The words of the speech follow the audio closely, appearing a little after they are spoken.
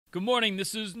Good morning.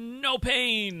 This is No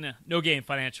Pain, No Gain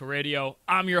Financial Radio.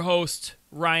 I'm your host,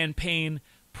 Ryan Payne,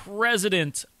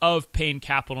 president of Payne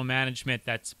Capital Management.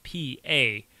 That's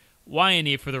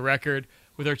P-A-Y-N-E for the record,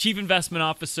 with our chief investment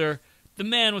officer, the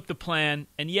man with the plan,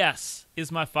 and yes,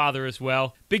 is my father as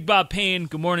well. Big Bob Payne.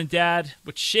 Good morning, Dad.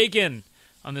 What's shaking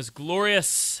on this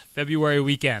glorious February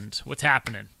weekend? What's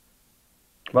happening?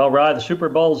 Well, Rod, the Super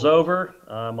Bowl's over.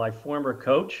 My former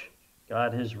coach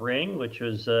got his ring, which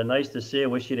was nice to see. I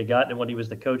wish he'd have gotten it when he was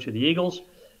the coach of the Eagles.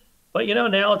 But,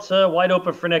 now it's wide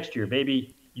open for next year.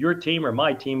 Maybe your team or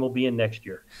my team will be in next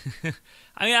year.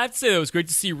 I'd say it was great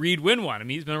to see Reed win one.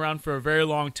 He's been around for a very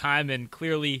long time, and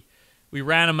clearly we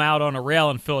ran him out on a rail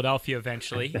in Philadelphia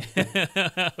eventually.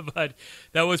 But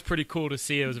that was pretty cool to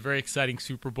see. It was a very exciting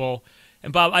Super Bowl.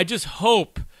 And, Bob, I just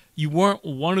hope you weren't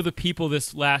one of the people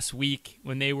this last week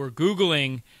when they were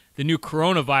Googling the new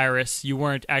coronavirus, you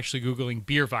weren't actually Googling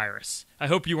beer virus. I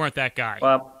hope you weren't that guy.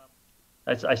 Well,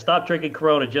 I stopped drinking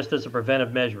Corona just as a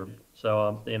preventive measure.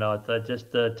 So, it's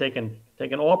just taking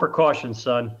all precautions,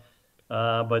 son.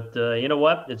 But you know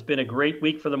what? It's been a great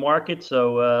week for the market,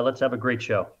 so let's have a great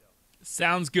show.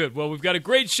 Sounds good. Well, we've got a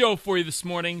great show for you this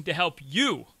morning to help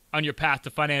you on your path to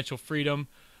financial freedom.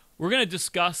 We're going to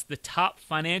discuss the top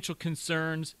financial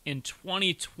concerns in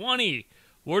 2020.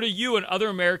 What are you and other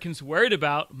Americans worried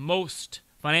about most,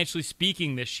 financially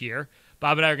speaking, this year?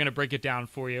 Bob and I are going to break it down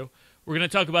for you. We're going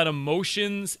to talk about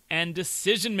emotions and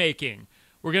decision-making.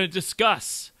 We're going to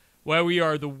discuss why we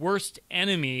are the worst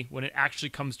enemy when it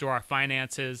actually comes to our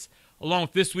finances. Along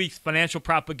with this week's financial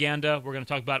propaganda, we're going to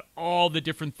talk about all the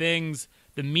different things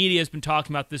the media has been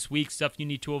talking about this week, stuff you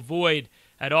need to avoid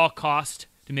at all cost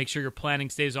to make sure your planning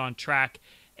stays on track.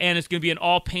 And it's going to be an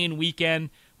all-Payne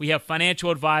weekend. We have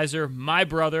financial advisor, my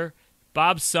brother,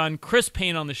 Bob's son, Chris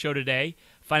Payne on the show today,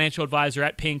 financial advisor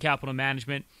at Payne Capital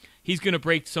Management. He's going to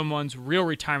break someone's real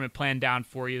retirement plan down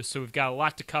for you, so we've got a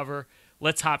lot to cover.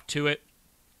 Let's hop to it.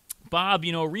 Bob,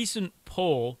 a recent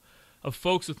poll of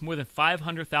folks with more than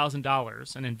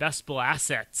 $500,000 in investable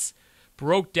assets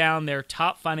broke down their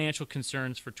top financial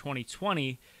concerns for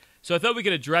 2020, so I thought we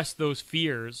could address those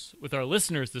fears with our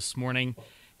listeners this morning.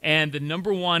 And the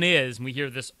number one is, and we hear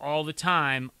this all the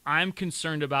time, I'm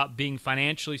concerned about being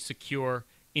financially secure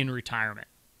in retirement.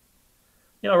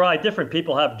 Right, different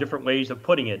people have different ways of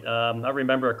putting it. I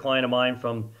remember a client of mine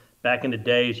from back in the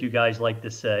day, as you guys like to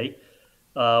say,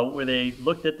 where they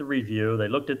looked at the review, they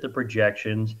looked at the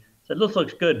projections, said, this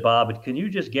looks good, Bob, but can you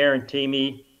just guarantee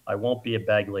me I won't be a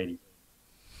bag lady?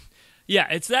 Yeah,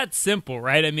 it's that simple,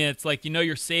 right? It's like,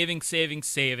 you're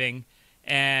saving,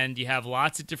 and you have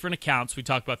lots of different accounts. We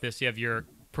talked about this. You have your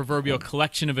proverbial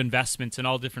collection of investments in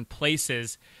all different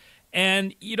places,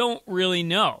 and you don't really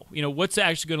know, what's it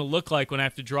actually going to look like when I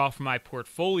have to draw from my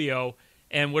portfolio,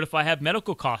 and what if I have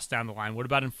medical costs down the line? What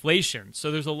about inflation?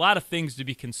 So there's a lot of things to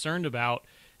be concerned about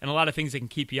and a lot of things that can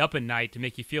keep you up at night to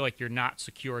make you feel like you're not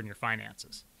secure in your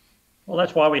finances. Well,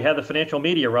 that's why we have the financial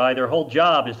media, right? Their whole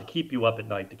job is to keep you up at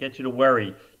night, to get you to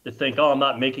worry, to think, I'm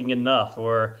not making enough,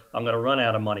 or I'm going to run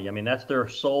out of money. That's their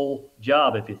sole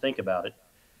job if you think about it.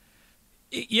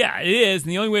 Yeah, it is.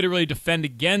 And the only way to really defend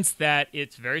against that,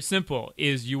 it's very simple,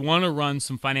 is you want to run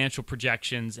some financial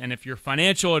projections. And if your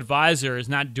financial advisor is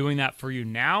not doing that for you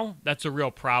now, that's a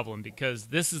real problem, because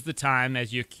this is the time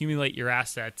as you accumulate your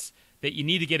assets that you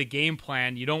need to get a game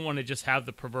plan. You don't want to just have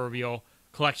the proverbial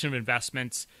collection of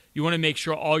investments. You want to make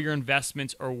sure all your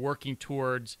investments are working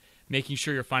towards making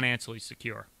sure you're financially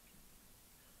secure.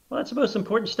 Well, that's the most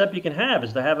important step you can have,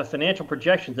 is to have a financial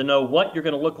projection, to know what you're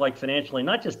going to look like financially,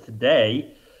 not just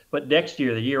today, but next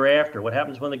year, the year after. What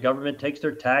happens when the government takes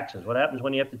their taxes? What happens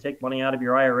when you have to take money out of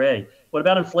your IRA? What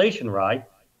about inflation, Rye?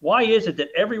 Why is it that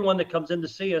everyone that comes in to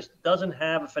see us doesn't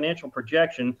have a financial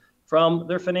projection from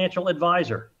their financial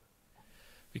advisor?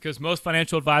 Because most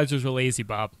financial advisors are lazy,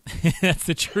 Bob. That's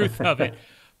the truth of it.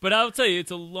 But I'll tell you,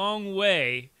 it's a long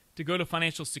way to go to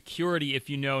financial security if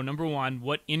you know, number one,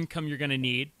 what income you're going to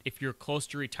need if you're close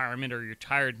to retirement or you're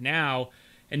retired now.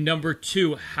 And number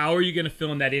two, how are you going to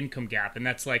fill in that income gap? And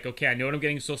that's like, okay, I know what I'm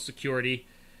getting in Social Security.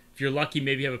 If you're lucky,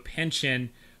 maybe you have a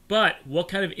pension. But what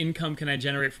kind of income can I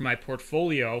generate from my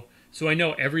portfolio so I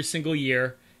know every single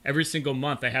year, every single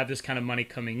month I have this kind of money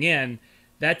coming in?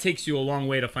 That takes you a long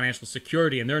way to financial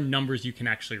security, and there are numbers you can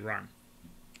actually run.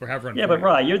 Or have run. Yeah, but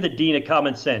Ryan, you're the dean of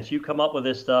common sense. You come up with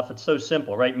this stuff. It's so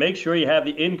simple, right? Make sure you have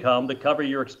the income to cover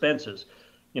your expenses.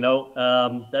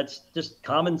 That's just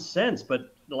common sense.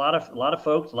 But a lot of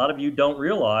folks, a lot of you don't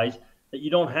realize that you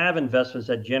don't have investments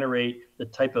that generate the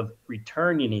type of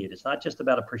return you need. It's not just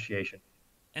about appreciation.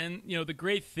 And the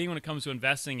great thing when it comes to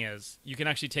investing is you can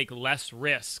actually take less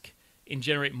risk and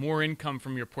generate more income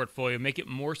from your portfolio, make it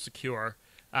more secure,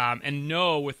 and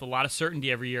know with a lot of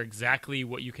certainty every year exactly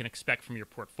what you can expect from your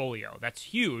portfolio. That's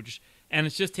huge, and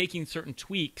it's just taking certain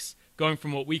tweaks, going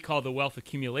from what we call the wealth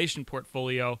accumulation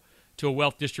portfolio to a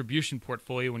wealth distribution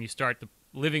portfolio when you start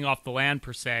living off the land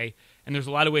per se, and there's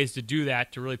a lot of ways to do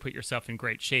that to really put yourself in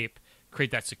great shape,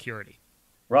 create that security.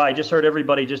 Right, I just heard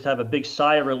everybody just have a big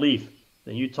sigh of relief.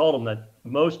 Then you told them that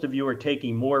most of you are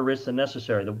taking more risks than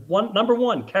necessary. Number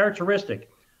one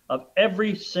characteristic of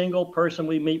every single person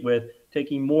we meet with,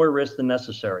 taking more risks than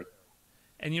necessary.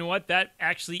 And you know what? That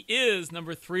actually is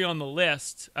number 3 on the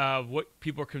list of what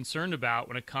people are concerned about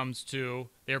when it comes to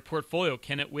their portfolio.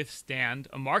 Can it withstand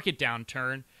a market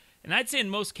downturn? And I'd say in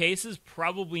most cases,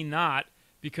 probably not,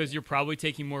 because you're probably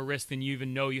taking more risk than you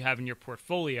even know you have in your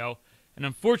portfolio. And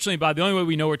unfortunately, Bob, the only way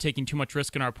we know we're taking too much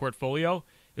risk in our portfolio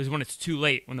is when it's too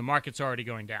late, when the market's already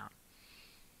going down.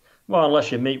 Well,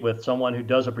 unless you meet with someone who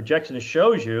does a projection that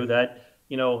shows you that,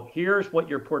 here's what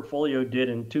your portfolio did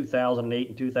in 2008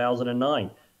 and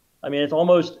 2009. I mean, it's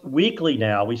almost weekly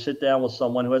now. We sit down with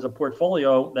someone who has a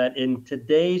portfolio that in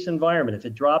today's environment, if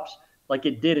it drops like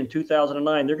it did in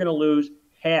 2009, they're going to lose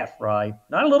half, right?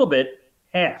 Not a little bit,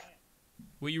 half.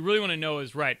 What you really want to know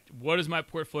is, right, what is my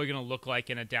portfolio going to look like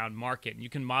in a down market? And you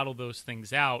can model those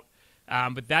things out,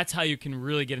 but that's how you can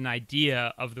really get an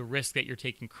idea of the risk that you're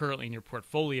taking currently in your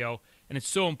portfolio. And it's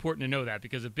so important to know that,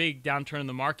 because a big downturn in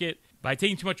the market, by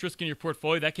taking too much risk in your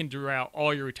portfolio, that can derail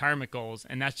all your retirement goals,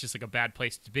 and that's just like a bad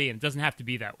place to be, and it doesn't have to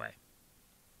be that way.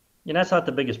 And that's not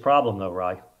the biggest problem, though,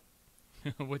 Rye.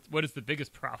 What is the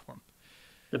biggest problem?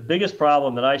 The biggest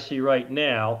problem that I see right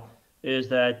now is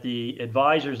that the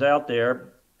advisors out there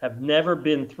have never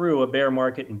been through a bear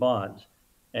market in bonds.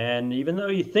 And even though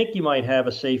you think you might have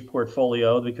a safe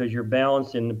portfolio because you're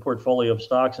balanced in the portfolio of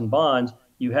stocks and bonds,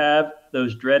 you have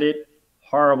those dreaded,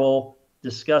 horrible,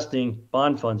 disgusting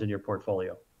bond funds in your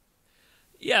portfolio.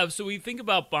 Yeah, so when you think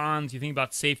about bonds, you think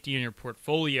about safety in your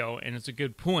portfolio, and it's a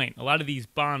good point. A lot of these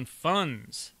bond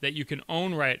funds that you can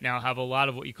own right now have a lot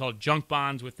of what you call junk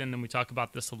bonds within them. We talk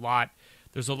about this a lot.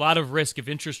 There's a lot of risk if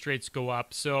interest rates go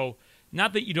up. So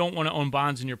not that you don't want to own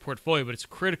bonds in your portfolio, but it's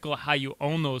critical how you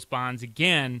own those bonds.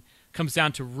 Again, comes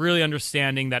down to really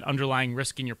understanding that underlying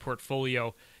risk in your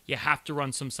portfolio. You have to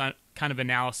run some kind of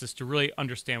analysis to really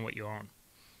understand what you own.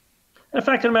 And the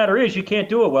fact of the matter is, you can't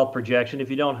do a wealth projection if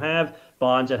you don't have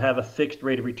bonds that have a fixed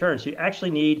rate of return. So you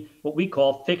actually need what we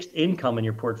call fixed income in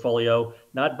your portfolio,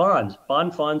 not bonds.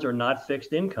 Bond funds are not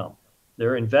fixed income.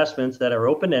 They're investments that are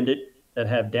open-ended, that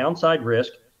have downside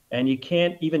risk, and you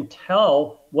can't even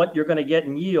tell what you're going to get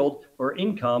in yield or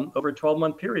income over a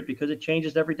 12-month period because it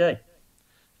changes every day.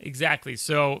 Exactly.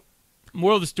 So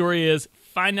moral of the story is,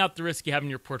 find out the risk you have in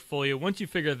your portfolio. Once you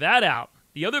figure that out,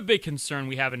 the other big concern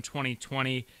we have in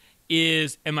 2020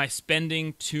 is, am I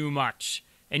spending too much?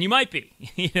 And you might be.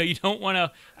 You don't want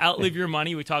to outlive your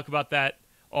money. We talk about that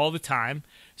all the time.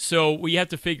 So what you have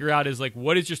to figure out is, like,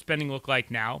 what does your spending look like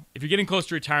now? If you're getting close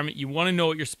to retirement, you want to know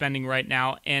what you're spending right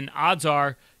now. And odds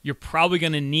are you're probably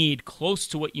going to need close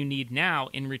to what you need now.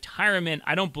 In retirement,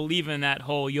 I don't believe in that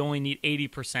whole you only need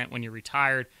 80% when you're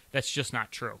retired. That's just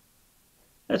not true.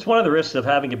 That's one of the risks of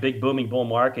having a big booming bull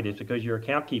market, is because your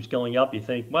account keeps going up. You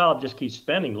think, well, I'll just keep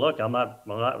spending. Look,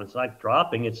 it's not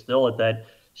dropping. It's still at that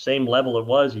same level it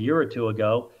was a year or two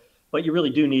ago. But you really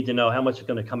do need to know how much is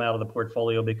going to come out of the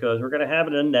portfolio, because we're going to have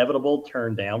an inevitable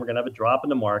turn down. We're going to have a drop in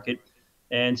the market,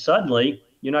 and suddenly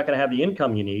you're not going to have the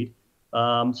income you need.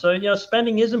 So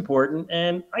spending is important.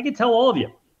 And I can tell all of you,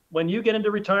 when you get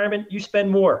into retirement, you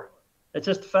spend more. It's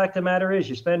just the fact of the matter is,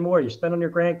 you spend more. You spend on your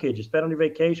grandkids. You spend on your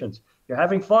vacations. You're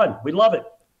having fun. We love it.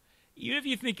 Even if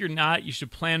you think you're not, you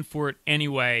should plan for it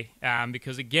anyway,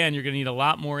 because, again, you're going to need a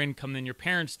lot more income than your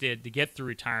parents did to get through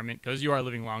retirement, because you are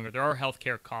living longer. There are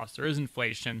healthcare costs. There is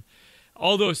inflation,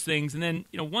 all those things. And then,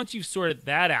 once you've sorted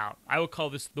that out, I would call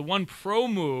this the one pro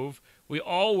move we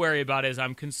all worry about is,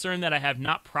 I'm concerned that I have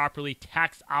not properly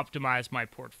tax optimized my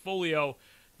portfolio.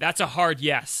 That's a hard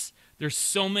yes. There's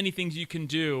so many things you can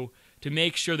do to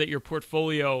make sure that your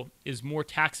portfolio is more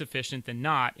tax efficient than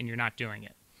not, and you're not doing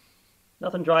it.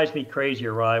 Nothing drives me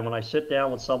crazier, Ryan, when I sit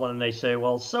down with someone and they say,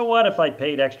 well, so what if I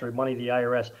paid extra money to the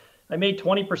IRS? I made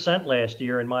 20% last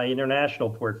year in my international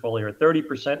portfolio, or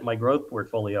 30% in my growth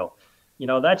portfolio.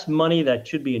 That's money that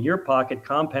should be in your pocket,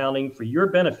 compounding for your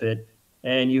benefit,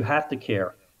 and you have to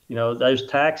care. Those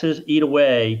taxes eat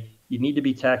away. You need to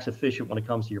be tax efficient when it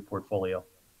comes to your portfolio.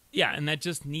 Yeah, and that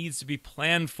just needs to be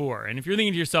planned for. And if you're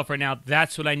thinking to yourself right now,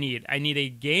 that's what I need. I need a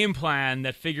game plan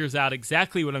that figures out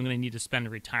exactly what I'm going to need to spend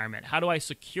in retirement. How do I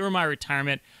secure my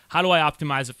retirement? How do I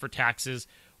optimize it for taxes?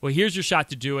 Well, here's your shot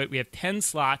to do it. We have 10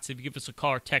 slots. If you give us a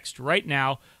call or text right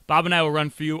now, Bob and I will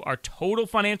run for you our total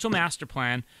financial master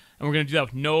plan, and we're going to do that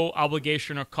with no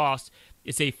obligation or cost.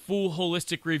 It's a full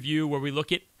holistic review where we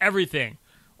look at everything.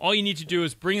 All you need to do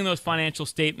is bring in those financial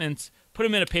statements, put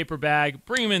them in a paper bag,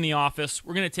 bring them in the office.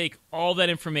 We're going to take all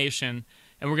that information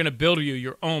and we're going to build you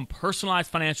your own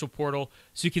personalized financial portal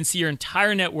so you can see your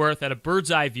entire net worth at a bird's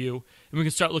eye view, and we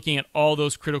can start looking at all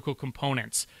those critical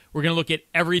components. We're going to look at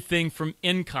everything from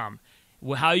income.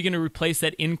 Well, how are you going to replace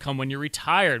that income when you're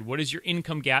retired? What is your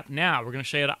income gap now? We're going to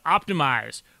show you how to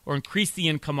optimize or increase the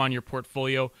income on your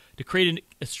portfolio to create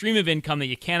a stream of income that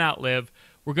you can't outlive.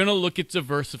 We're going to look at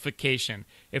diversification.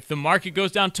 If the market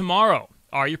goes down tomorrow,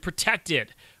 are you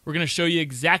protected? We're going to show you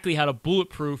exactly how to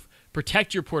bulletproof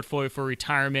protect your portfolio for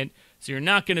retirement so you're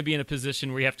not going to be in a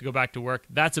position where you have to go back to work.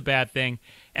 That's a bad thing.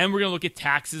 And we're going to look at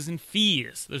taxes and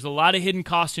fees. There's a lot of hidden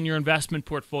costs in your investment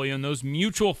portfolio and those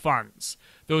mutual funds,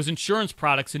 those insurance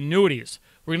products, annuities.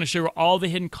 We're going to show you where all the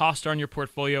hidden costs are in your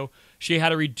portfolio, show you how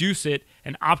to reduce it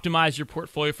and optimize your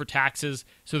portfolio for taxes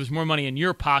so there's more money in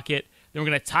your pocket. Then we're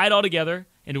going to tie it all together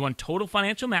into one total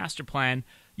financial master plan,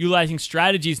 utilizing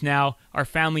strategies now our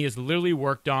family has literally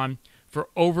worked on for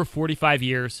over 45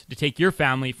 years to take your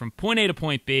family from point A to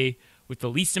point B with the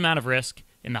least amount of risk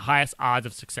and the highest odds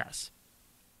of success.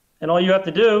 And all you have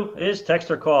to do is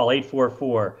text or call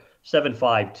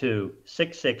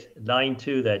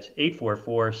 844-752-6692. That's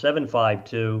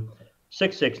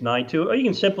 844-752-6692. Or you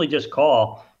can simply just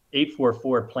call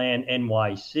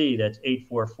 844-PLAN-NYC. That's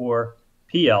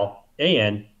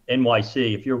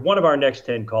 844-PLAN-NYC. If you're one of our next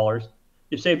 10 callers,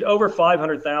 you've saved over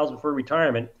 $500,000 for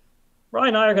retirement.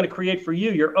 Ryan and I are going to create for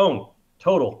you your own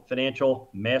total financial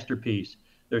masterpiece.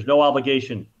 There's no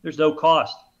obligation. There's no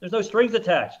cost. There's no strings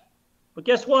attached. But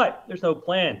guess what? There's no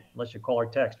plan unless you call or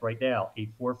text right now,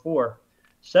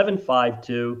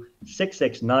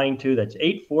 844-752-6692. That's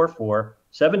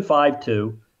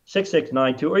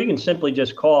 844-752-6692. Or you can simply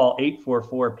just call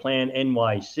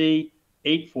 844-PLAN-NYC,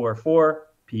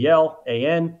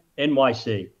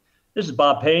 844-PLAN-NYC. This is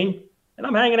Bob Payne. And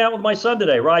I'm hanging out with my son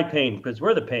today, Rye Payne, because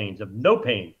we're the Paynes of no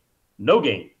pain, no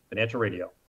gain financial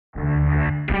radio.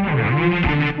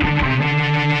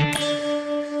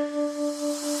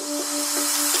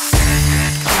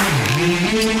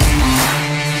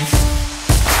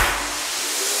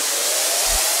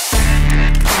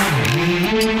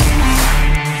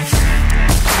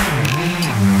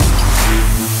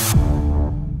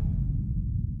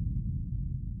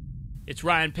 It's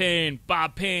Ryan Payne,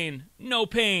 Bob Payne, no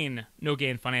pain, no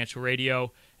gain financial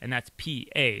radio, and that's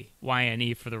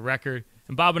Payne for the record.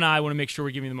 And Bob and I want to make sure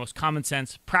we're giving you the most common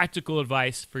sense, practical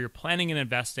advice for your planning and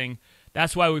investing.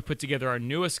 That's why we put together our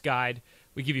newest guide.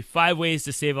 We give you 5 ways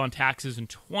to save on taxes in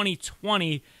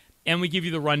 2020, and we give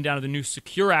you the rundown of the new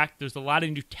Secure Act. There's a lot of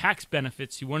new tax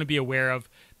benefits you want to be aware of.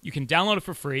 You can download it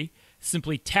for free.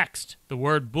 Simply text the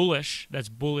word bullish, that's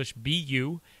bullish,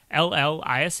 BULLISH, to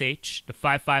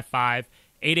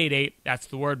 555-888. That's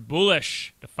the word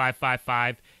bullish, to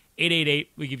 555-888.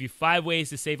 We give you 5 ways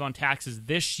to save on taxes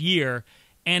this year,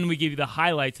 and we give you the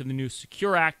highlights of the new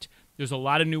Secure Act. There's a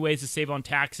lot of new ways to save on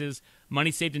taxes.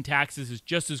 Money saved in taxes is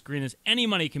just as green as any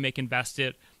money you can make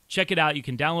invested. Check it out. You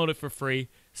can download it for free.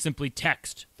 Simply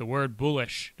text the word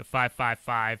bullish to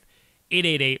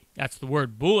 555-888. That's the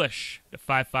word bullish to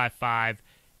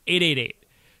 555-888.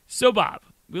 So, Bob,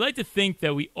 we like to think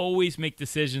that we always make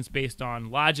decisions based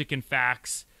on logic and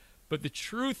facts, but the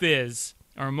truth is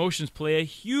our emotions play a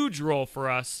huge role for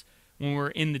us when we're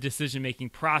in the decision-making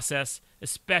process,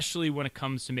 especially when it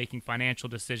comes to making financial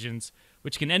decisions,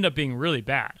 which can end up being really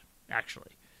bad,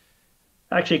 actually.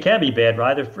 Actually, it can be bad,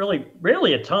 right? There's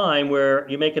rarely a time where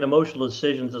you make an emotional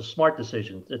decisions of smart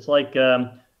decisions. It's like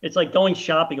going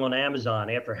shopping on Amazon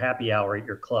after happy hour at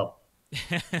your club.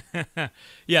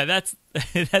 Yeah, that's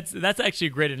actually a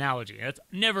great analogy. That's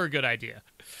never a good idea.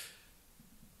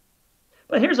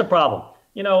 But here's the problem.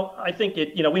 I think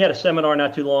we had a seminar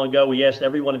not too long ago. We asked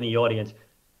everyone in the audience,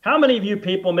 how many of you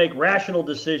people make rational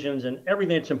decisions in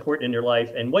everything that's important in your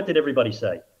life? And what did everybody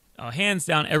say? Hands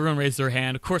down, everyone raised their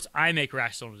hand. Of course, I make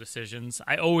rational decisions.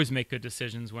 I always make good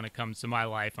decisions when it comes to my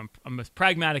life. I'm as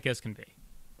pragmatic as can be.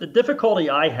 The difficulty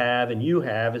I have and you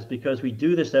have is because we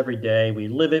do this every day. We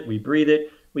live it. We breathe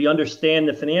it. We understand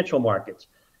the financial markets.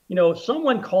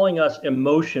 Someone calling us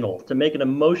emotional to make an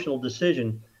emotional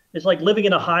decision is like living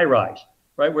in a high rise,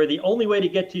 right? Where the only way to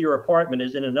get to your apartment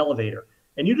is in an elevator.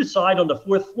 And you decide on the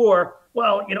 4th floor,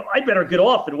 well, I'd better get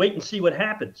off and wait and see what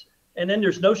happens. And then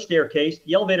there's no staircase.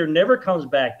 The elevator never comes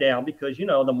back down because,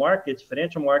 the markets,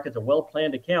 financial markets, a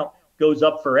well-planned account goes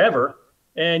up forever.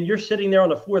 And you're sitting there on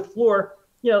the 4th floor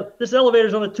This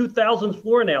elevator's on the 2000th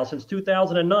floor now since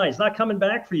 2009. It's not coming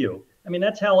back for you. I mean,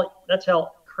 that's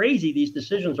how crazy these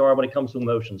decisions are when it comes to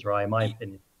emotions, Ryan, in my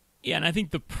opinion. Yeah, and I think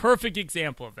the perfect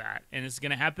example of that, and it's going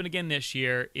to happen again this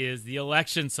year, is the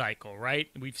election cycle, right?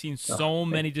 We've seen so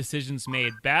many decisions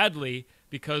made badly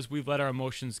because we've let our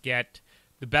emotions get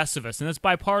the best of us, and that's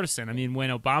bipartisan. I mean, when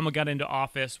Obama got into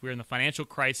office, we were in the financial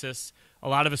crisis. A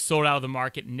lot of us sold out of the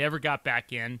market, never got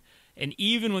back in. And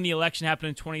even when the election happened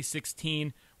in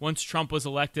 2016, once Trump was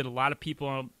elected, a lot of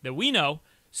people that we know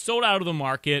sold out of the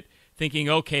market thinking,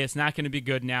 okay, it's not going to be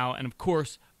good now. And, of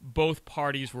course, both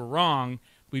parties were wrong.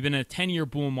 We've been in a 10-year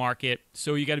bull market,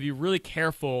 so you got to be really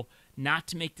careful not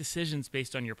to make decisions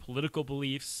based on your political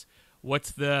beliefs.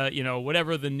 What's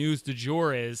whatever the news du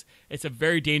jour is. It's a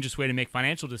very dangerous way to make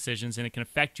financial decisions, and it can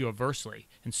affect you adversely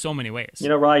in so many ways.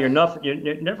 Ryan,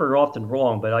 you're never often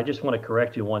wrong, but I just want to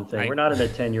correct you one thing. Right. We're not in a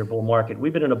 10-year bull market.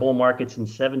 We've been in a bull market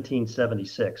since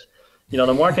 1776.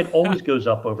 The market always goes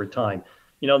up over time.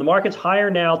 The market's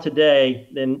higher now today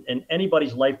than in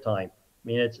anybody's lifetime. I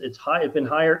mean, it's high. It's been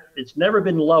higher. It's never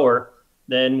been lower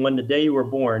than when the day you were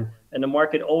born, and the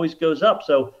market always goes up.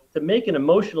 So to make an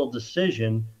emotional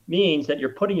decision means that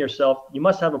you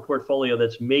must have a portfolio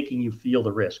that's making you feel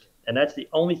the risk. And that's the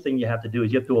only thing you have to do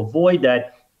is you have to avoid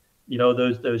that,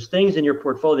 those things in your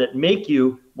portfolio that make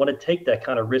you want to take that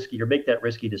kind of risky or make that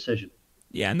risky decision.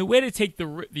 Yeah, and the way to take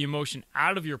the emotion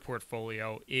out of your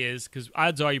portfolio is, because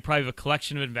odds are you probably have a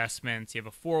collection of investments, you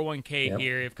have a 401k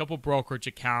here, you have a couple brokerage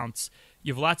accounts,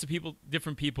 you have lots of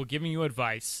different people giving you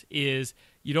advice, is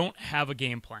you don't have a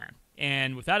game plan.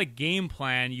 And without a game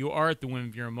plan, you are at the whim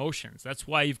of your emotions. That's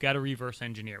why you've got to reverse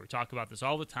engineer. We talk about this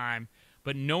all the time,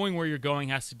 but knowing where you're going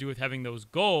has to do with having those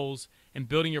goals and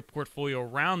building your portfolio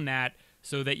around that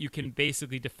so that you can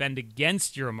basically defend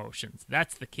against your emotions.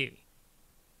 That's the key.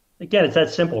 Again, it's that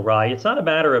simple, Rye. It's not a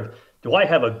matter of, do I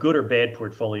have a good or bad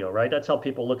portfolio, right? That's how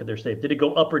people look at their statement. Did it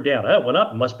go up or down? Oh, it went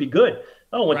up, it must be good.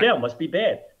 Oh, it went down, must be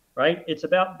bad, right? It's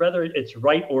about whether it's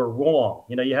right or wrong.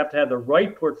 You have to have the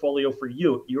right portfolio for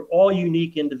you. You're all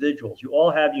unique individuals. You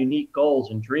all have unique goals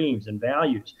and dreams and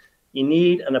values. You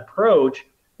need an approach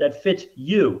that fits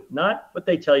you, not what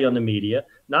they tell you on the media,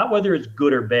 not whether it's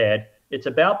good or bad. It's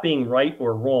about being right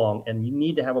or wrong, and you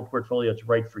need to have a portfolio that's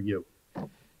right for you.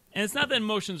 And it's not that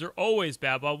emotions are always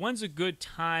bad, but when's a good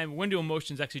time? When do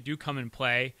emotions actually do come in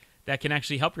play that can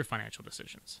actually help your financial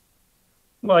decisions?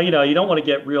 Well, you don't want to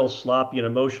get real sloppy and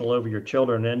emotional over your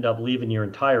children and end up leaving your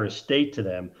entire estate to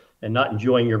them and not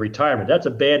enjoying your retirement. That's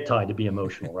a bad time to be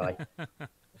emotional, right?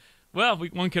 Well,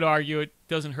 one could argue it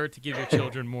doesn't hurt to give your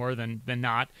children more than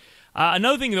not.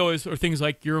 Another thing, though, are things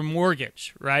like your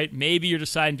mortgage, right? Maybe you're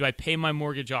deciding, do I pay my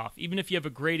mortgage off? Even if you have a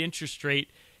great interest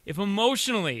rate, if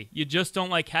emotionally you just don't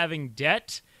like having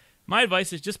debt, my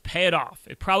advice is just pay it off.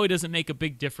 It probably doesn't make a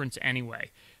big difference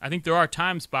anyway. I think there are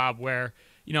times, Bob, where,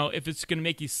 if it's going to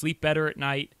make you sleep better at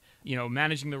night,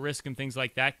 managing the risk and things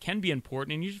like that can be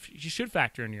important, and you should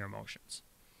factor in your emotions.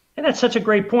 And that's such a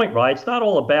great point, right? It's not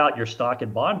all about your stock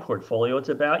and bond portfolio. It's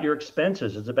about your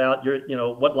expenses. It's about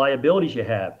your, what liabilities you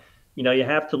have. You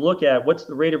have to look at what's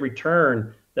the rate of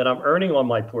return that I'm earning on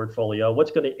my portfolio, what's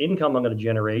going to income I'm going to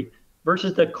generate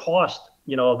versus the cost,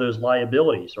 of those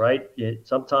liabilities, right?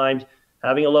 Sometimes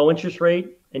having a low interest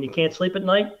rate and you can't sleep at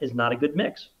night is not a good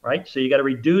mix, right? So you got to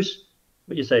reduce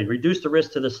the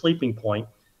risk to the sleeping point.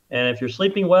 And if you're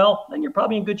sleeping well, then you're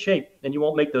probably in good shape and you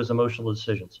won't make those emotional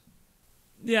decisions.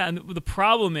 Yeah, and the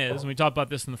problem is, and we talked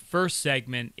about this in the first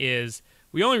segment, is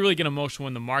we only really get emotional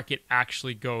when the market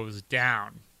actually goes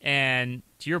down. And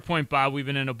to your point, Bob, we've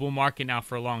been in a bull market now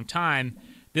for a long time.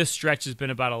 This stretch has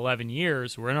been about 11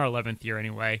 years. We're in our 11th year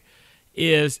anyway.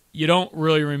 Is you don't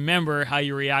really remember how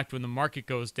you react when the market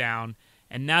goes down,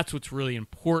 and that's what's really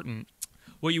important.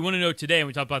 What you want to know today, and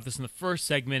we talked about this in the first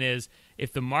segment, is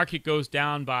if the market goes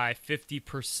down by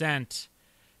 50%,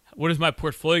 what is my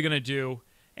portfolio going to do,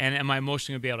 and am I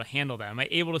emotionally going to be able to handle that? Am I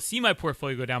able to see my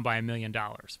portfolio go down by $1 million?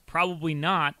 Probably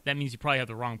not. That means you probably have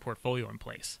the wrong portfolio in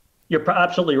place. You're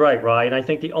absolutely right, Ryan. I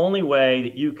think the only way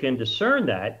that you can discern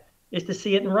that is to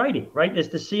see it in writing, right? Is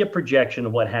to see a projection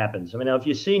of what happens. I mean, now if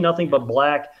you see nothing but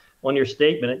black on your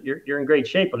statement, you're in great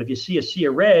shape. But if you see a sea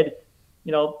of red,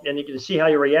 and you can see how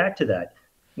you react to that.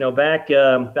 Back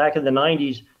in the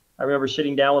 90s, I remember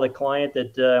sitting down with a client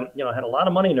that had a lot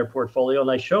of money in their portfolio,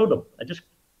 and I showed them. I just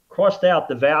crossed out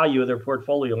the value of their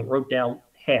portfolio and wrote down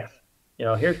half.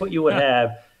 Here's what you would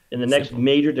have in the next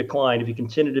major decline if you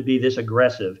continue to be this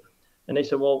aggressive. And they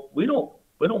said, well, we don't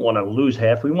want to lose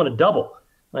half. We want to double.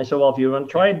 And I said, well, if you want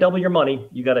to try and double your money,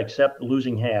 you got to accept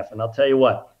losing half. And I'll tell you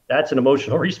what, that's an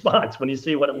emotional response when you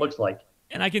see what it looks like.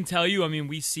 And I can tell you, I mean,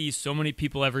 we see so many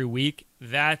people every week.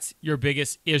 That's your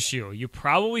biggest issue. You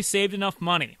probably saved enough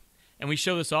money. And we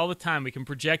show this all the time. We can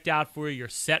project out for you. You're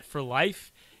set for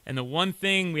life. And the one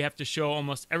thing we have to show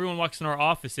almost everyone walks in our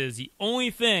office is the only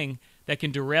thing that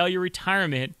can derail your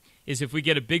retirement is if we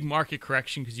get a big market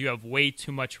correction because you have way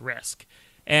too much risk.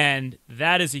 And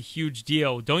that is a huge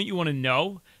deal. Don't you want to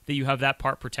know that you have that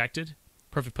part protected?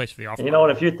 Perfect place for the offer. And you know what?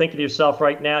 If you're thinking to yourself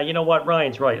right now, you know what?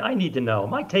 Ryan's right. I need to know.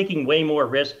 Am I taking way more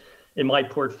risk in my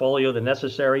portfolio than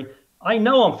necessary? I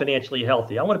know I'm financially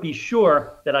healthy. I want to be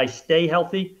sure that I stay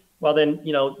healthy. Well, then,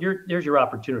 there's your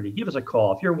opportunity. Give us a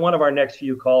call. If you're one of our next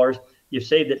few callers, you've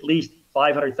saved at least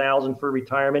 $500,000 for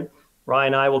retirement.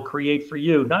 Ryan and I will create for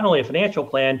you not only a financial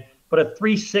plan, but a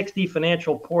 360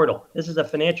 financial portal. This is a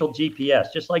financial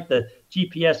GPS, just like the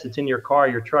GPS that's in your car,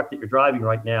 your truck that you're driving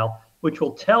right now, which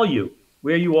will tell you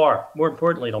where you are. More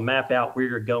importantly, it'll map out where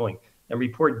you're going and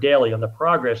report daily on the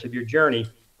progress of your journey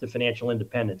to financial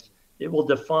independence. It will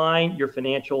define your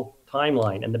financial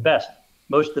timeline and the best,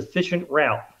 most efficient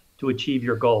route to achieve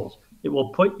your goals. It will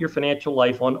put your financial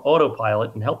life on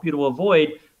autopilot and help you to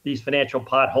avoid these financial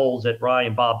potholes that Ryan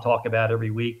and Bob talk about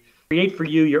every week. Create for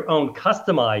you your own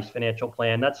customized financial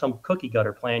plan, not some cookie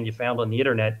cutter plan you found on the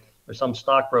internet or some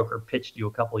stockbroker pitched you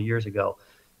a couple of years ago.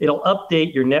 It'll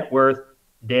update your net worth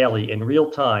daily in real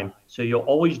time, so you'll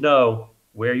always know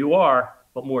where you are,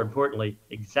 but more importantly,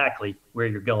 exactly where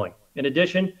you're going. In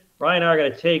addition, Ryan and I are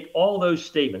going to take all those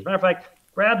statements. Matter of fact,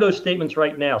 grab those statements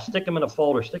right now, stick them in a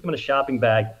folder, stick them in a shopping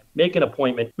bag, make an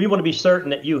appointment. We want to be certain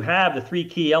that you have the three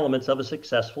key elements of a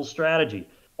successful strategy.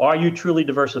 Are you truly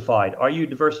diversified? Are you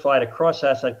diversified across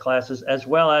asset classes as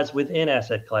well as within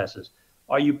asset classes?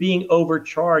 Are you being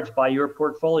overcharged by your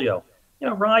portfolio?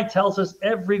 Ryan tells us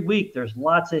every week there's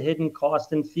lots of hidden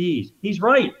costs and fees. He's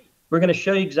right. We're going to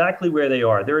show you exactly where they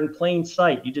are. They're in plain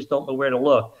sight. You just don't know where to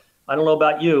look. I don't know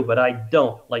about you, but I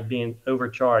don't like being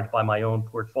overcharged by my own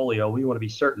portfolio. We want to be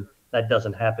certain that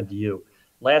doesn't happen to you.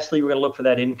 Lastly, we're going to look for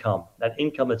that income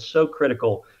that's so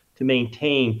critical to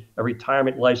maintain a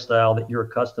retirement lifestyle that you're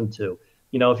accustomed to.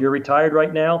 If you're retired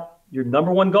right now, your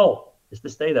number one goal is to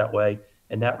stay that way,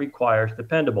 and that requires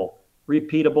dependable,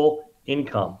 repeatable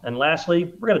income. And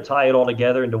lastly, we're going to tie it all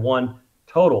together into one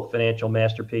total financial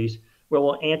masterpiece where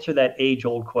we'll answer that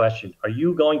age-old question. Are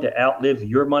you going to outlive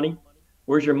your money?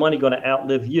 Where's your money going to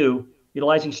outlive you?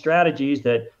 Utilizing strategies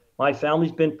that my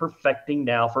family's been perfecting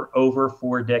now for over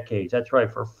 4 decades. That's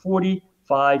right, for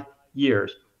 45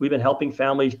 years. We've been helping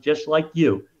families just like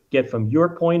you get from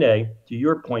your point A to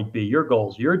your point B, your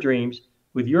goals, your dreams,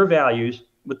 with your values,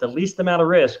 with the least amount of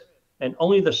risk, and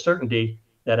only the certainty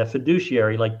that a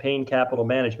fiduciary like Payne Capital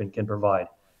Management can provide.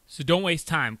 So don't waste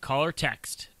time. Call or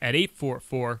text at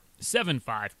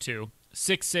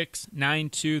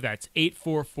 844-752-6692. That's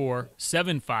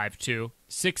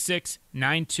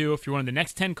 844-752-6692. If you're one of the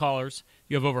next 10 callers,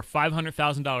 you have over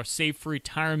 $500,000 saved for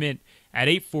retirement at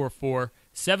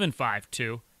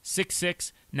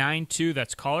 844-752-6692.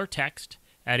 That's call or text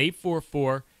at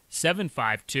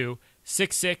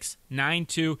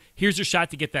 844-752-6692. Here's your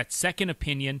shot to get that second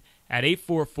opinion at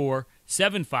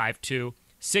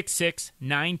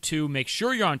 844-752-6692. Make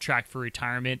sure you're on track for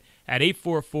retirement at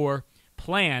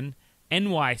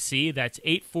 844-PLAN-NYC. That's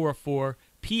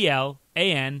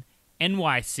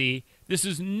 844-PLAN-NYC. This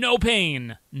is No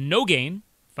Pain, No Gain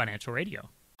Financial Radio.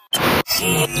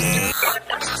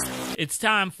 It's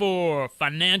time for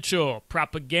Financial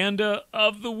Propaganda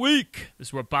of the Week. This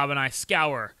is where Bob and I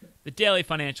scour the daily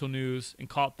financial news and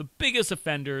call it the biggest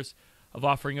offenders of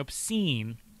offering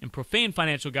obscene and profane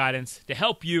financial guidance to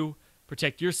help you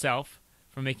protect yourself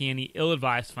from making any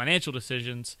ill-advised financial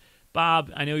decisions.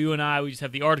 Bob, I know you and we just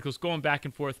have the articles going back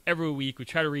and forth every week. We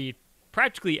try to read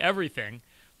practically everything.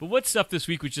 But what stuff this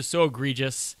week was just so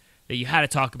egregious that you had to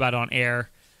talk about on air?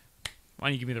 Why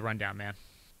don't you give me the rundown, man?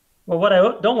 Well, what I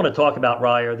don't want to talk about,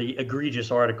 Rye, are the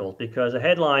egregious articles, because the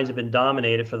headlines have been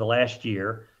dominated for the last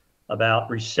year about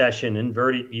recession,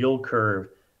 inverted yield curve,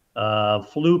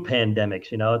 flu pandemics.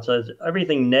 It's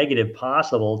everything negative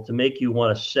possible to make you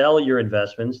want to sell your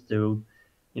investments, to,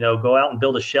 go out and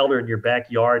build a shelter in your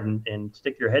backyard and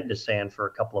stick your head in the sand for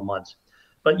a couple of months.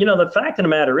 But, the fact of the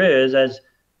matter is, as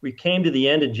we came to the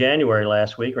end of January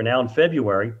last week, or now in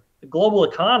February, the global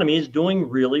economy is doing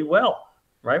really well,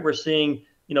 right? We're seeing,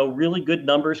 really good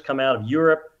numbers come out of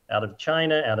Europe, out of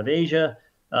China, out of Asia.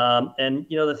 And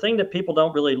the thing that people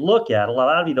don't really look at, a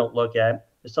lot of you don't look at,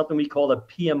 is something we call the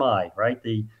PMI, right?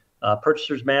 The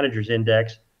Purchasers Managers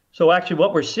Index. So actually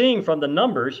what we're seeing from the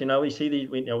numbers, we see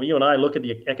you and I look at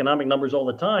the economic numbers all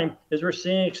the time, is we're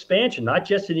seeing expansion, not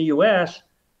just in the U.S.,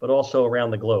 but also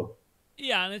around the globe.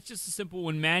 Yeah, and it's just as simple.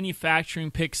 When manufacturing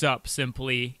picks up,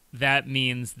 simply, that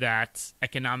means that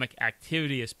economic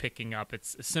activity is picking up.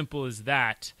 It's as simple as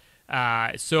that.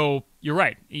 So you're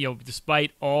right.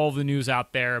 Despite all the news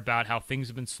out there about how things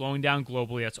have been slowing down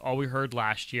globally, that's all we heard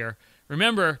last year.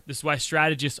 Remember, this is why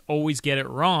strategists always get it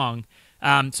wrong.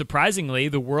 Surprisingly,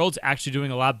 the world's actually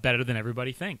doing a lot better than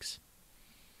everybody thinks.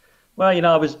 Well,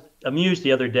 I was amused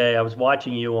the other day. I was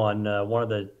watching you on one of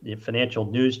the financial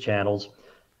news channels,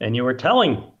 and you were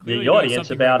telling the audience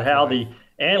about how the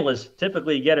analysts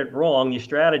typically get it wrong. The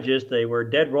strategists, they were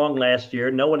dead wrong last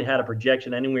year. No one had a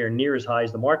projection anywhere near as high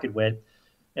as the market went.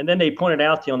 And then they pointed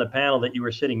out to you on the panel that you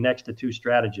were sitting next to two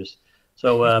strategists.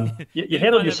 So you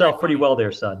handled yourself pretty well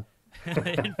there, son. I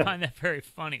didn't find that very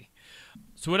funny.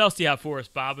 So what else do you have for us,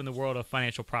 Bob, in the world of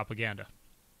financial propaganda?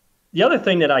 The other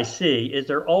thing that I see is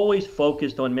they're always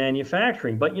focused on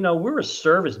manufacturing. But, we're a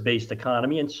service-based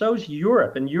economy, and so is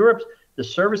Europe. And Europe's, the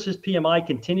services PMI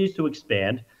continues to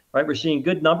expand, right? We're seeing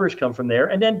good numbers come from there.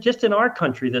 And then just in our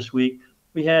country this week,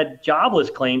 we had jobless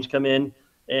claims come in,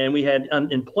 and we had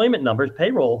unemployment numbers,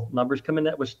 payroll numbers come in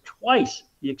that was twice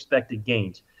the expected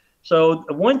gains. So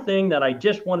the one thing that I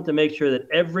just wanted to make sure that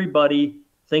everybody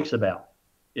thinks about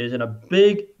is in a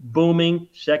big, booming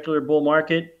secular bull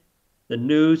market, the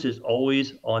news is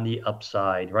always on the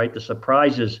upside, right? The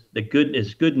surprises, the good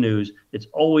is good news. It's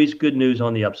always good news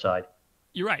on the upside.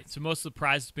 You're right. So most of the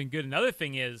prize has been good. Another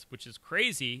thing is, which is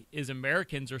crazy, is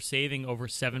Americans are saving over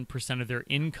 7% of their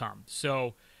income.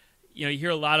 So, you hear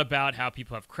a lot about how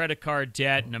people have credit card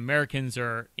debt and Americans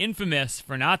are infamous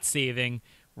for not saving.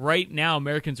 Right now,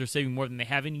 Americans are saving more than they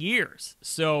have in years.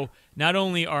 So not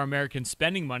only are Americans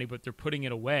spending money, but they're putting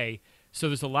it away. So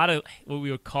there's a lot of what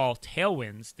we would call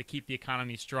tailwinds to keep the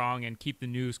economy strong and keep the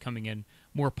news coming in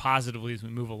more positively as we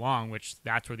move along, which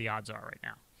that's where the odds are right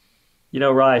now.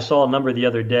 Rye, I saw a number the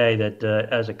other day that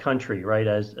as a country, right,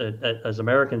 as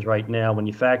Americans right now, when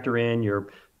you factor in your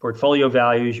portfolio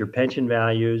values, your pension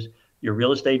values, your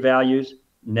real estate values,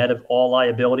 net of all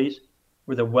liabilities,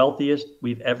 we're the wealthiest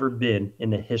we've ever been in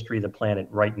the history of the planet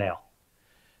right now.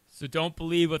 So don't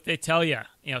believe what they tell you.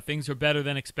 Things are better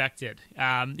than expected.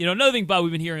 Another thing, Bob,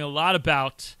 we've been hearing a lot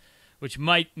about, which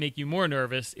might make you more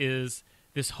nervous, is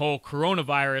this whole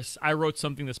coronavirus. I wrote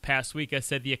something this past week. I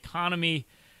said the economy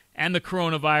and the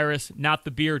coronavirus, not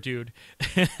the beer, dude.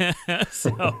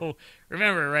 So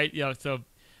remember, right? So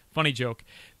funny joke.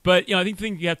 But, I think the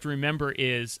thing you have to remember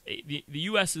is the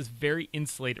U.S. is very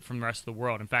insulated from the rest of the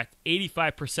world. In fact,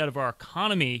 85% of our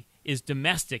economy is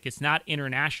domestic. It's not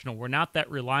international. We're not that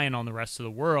reliant on the rest of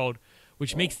the world,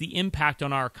 which makes the impact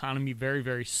on our economy very,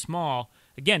 very small,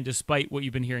 again, despite what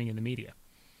you've been hearing in the media.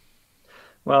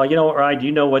 Well, Ryan, do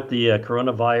you know what the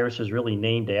coronavirus is really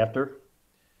named after?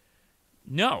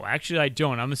 No, actually, I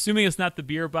don't. I'm assuming it's not the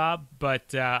beer, Bob,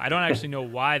 but I don't actually know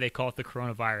why they call it the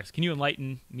coronavirus. Can you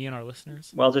enlighten me and our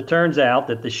listeners? Well, as it turns out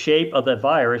that the shape of the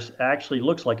virus actually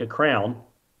looks like a crown.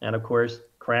 And, of course,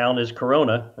 crown is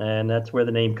corona, and that's where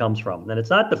the name comes from. And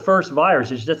it's not the first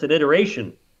virus. It's just an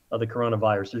iteration of the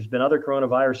coronavirus. There's been other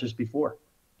coronaviruses before.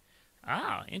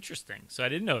 Ah, interesting. So I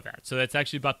didn't know that. So that's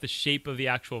actually about the shape of the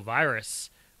actual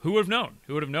virus. Who would have known?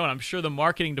 Who would have known? I'm sure the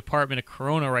marketing department of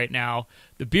Corona right now,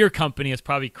 the beer company, is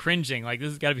probably cringing. Like, this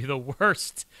has got to be the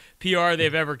worst PR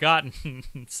they've ever gotten.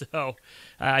 So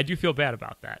I do feel bad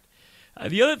about that.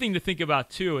 The other thing to think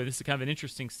about, too, and this is kind of an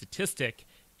interesting statistic,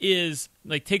 is,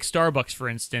 like, take Starbucks, for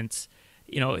instance.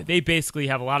 They basically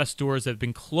have a lot of stores that have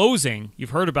been closing.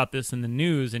 You've heard about this in the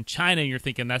news in China, and you're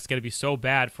thinking that's going to be so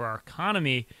bad for our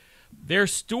economy. Their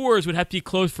stores would have to be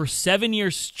closed for 7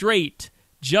 years straight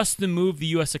just to move the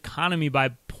U.S. economy by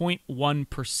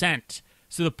 0.1%.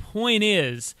 So the point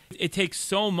is, it takes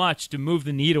so much to move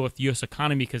the needle with the U.S.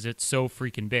 economy because it's so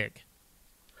freaking big.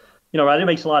 That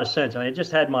makes a lot of sense. I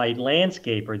just had my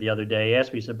landscaper the other day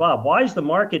ask me, he said, Bob, why is the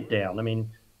market down?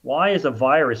 Why is a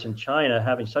virus in China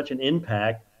having such an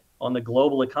impact on the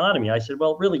global economy? I said,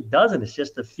 well, it really doesn't. It's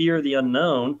just the fear of the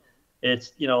unknown.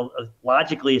 It's,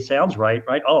 logically it sounds right?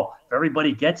 Oh, if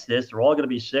everybody gets this, they're all going to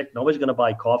be sick. Nobody's going to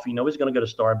buy coffee. Nobody's going to go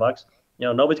to Starbucks.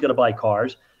 Nobody's going to buy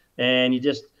cars. And you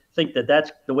just think that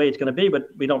that's the way it's going to be. But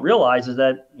we don't realize is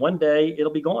that one day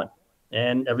it'll be gone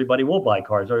and everybody will buy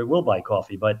cars or will buy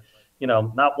coffee. But,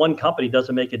 not one company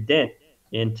doesn't make a dent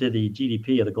into the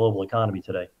GDP of the global economy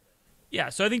today. Yeah,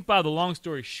 so I think, Bob, the long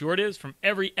story short is, from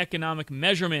every economic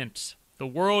measurement, the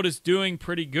world is doing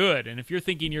pretty good. And if you're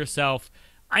thinking to yourself,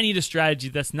 I need a strategy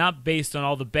that's not based on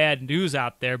all the bad news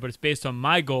out there, but it's based on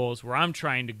my goals, where I'm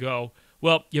trying to go,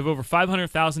 well, you have over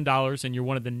 $500,000, and you're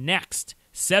one of the next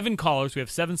 7 callers. We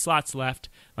have 7 slots left.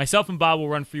 Myself and Bob will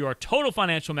run for you our total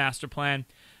financial master plan.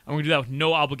 and we're going to do that with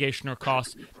no obligation or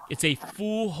cost. It's a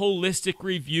full holistic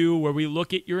review where we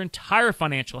look at your entire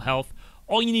financial health.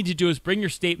 All you need to do is bring your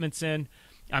statements in.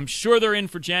 I'm sure they're in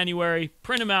for January.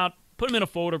 Print them out, put them in a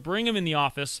folder, bring them in the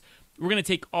office. We're going to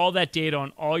take all that data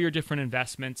on all your different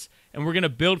investments, and we're going to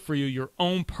build for you your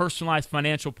own personalized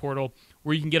financial portal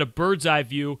where you can get a bird's eye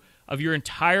view of your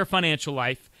entire financial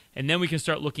life, and then we can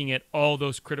start looking at all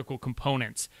those critical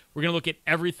components. We're going to look at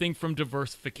everything from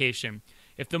diversification.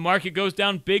 If the market goes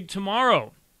down big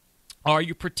tomorrow, are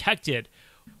you protected?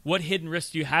 What hidden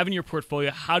risks do you have in your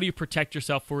portfolio? How do you protect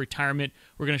yourself for retirement?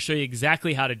 We're going to show you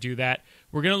exactly how to do that.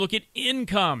 We're going to look at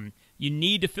income. You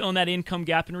need to fill in that income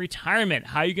gap in retirement.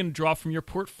 How are you going to draw from your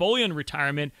portfolio in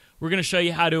retirement? We're going to show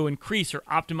you how to increase or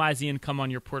optimize the income on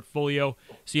your portfolio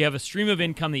so you have a stream of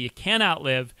income that you can't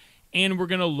outlive. And we're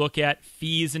going to look at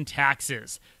fees and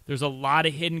taxes. There's a lot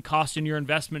of hidden costs in your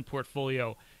investment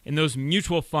portfolio, in those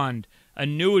mutual fund,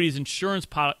 annuities, insurance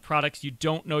products you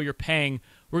don't know you're paying.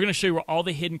 We're going to show you where all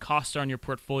the hidden costs are in your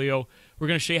portfolio. We're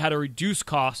going to show you how to reduce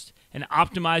costs and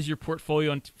optimize your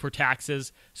portfolio for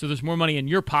taxes so there's more money in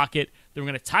your pocket. Then we're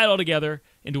going to tie it all together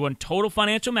into one total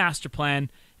financial master plan,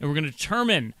 and we're going to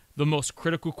determine the most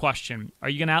critical question. Are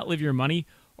you going to outlive your money?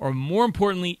 Or more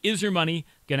importantly, is your money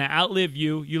going to outlive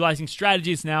you? Utilizing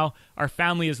strategies now our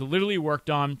family has literally worked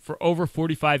on for over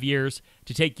 45 years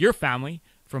to take your family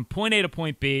from point A to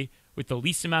point B with the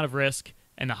least amount of risk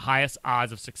and the highest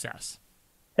odds of success.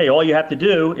 Hey, all you have to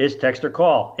do is text or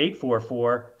call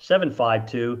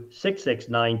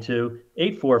 844-752-6692,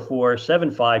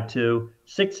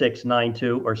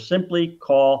 844-752-6692, or simply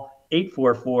call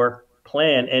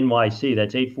 844-PLAN-NYC.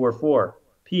 That's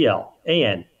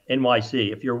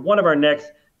 844-PLAN-NYC. If you're one of our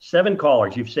next 7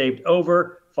 callers, you've saved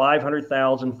over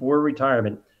 $500,000 for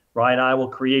retirement, Ryan and I will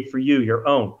create for you your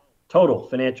own total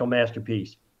financial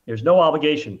masterpiece. There's no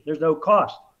obligation. There's no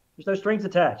cost. There's no strings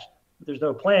attached. There's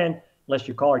no plan unless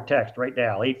you call or text right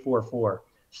now,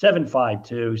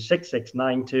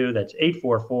 844-752-6692. That's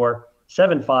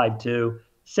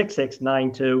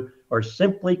 844-752-6692, or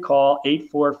simply call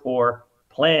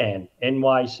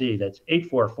 844-PLAN-NYC. That's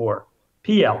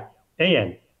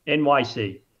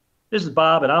 844-PLAN-NYC. This is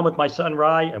Bob, and I'm with my son,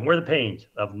 Rye, and we're the Paynes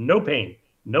of No Pain,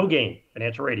 No Gain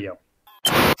Financial Radio.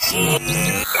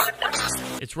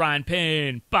 It's Ryan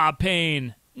Payne, Bob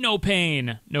Payne, No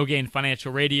Pain, No Gain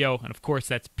Financial Radio, and of course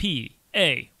that's Payne.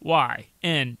 And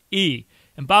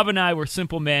Bob and I were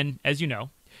simple men, as you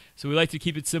know, so we like to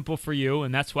keep it simple for you,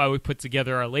 and that's why we put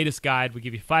together our latest guide. We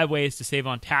give you 5 ways to save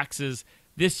on taxes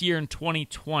this year in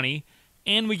 2020,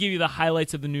 and we give you the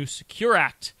highlights of the new Secure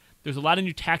Act. There's a lot of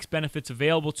new tax benefits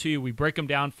available to you. We break them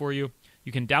down for you.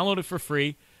 You can download it for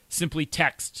free. Simply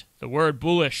text the word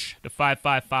bullish to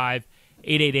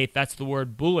 555-888. That's the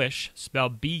word bullish,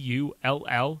 spelled Bullish,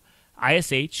 to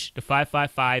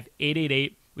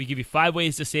 555-888. We give you 5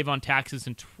 ways to save on taxes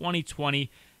in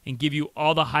 2020 and give you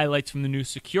all the highlights from the new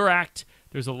Secure Act.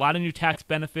 There's a lot of new tax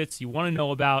benefits you want to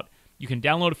know about. You can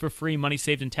download it for free. Money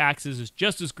saved in taxes is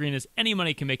just as green as any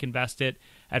money can make invested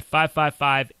at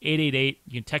 555-888.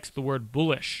 You can text the word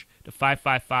bullish to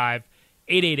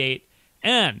 555-888.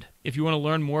 And if you want to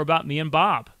learn more about me and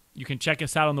Bob, you can check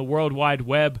us out on the World Wide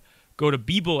Web. Go to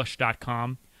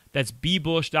BeBullish.com. That's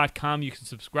BeBullish.com. You can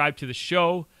subscribe to the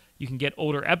show. You can get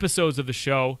older episodes of the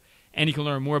show. And you can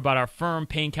learn more about our firm,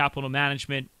 Payne Capital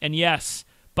Management. And yes,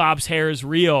 Bob's hair is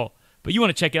real. But you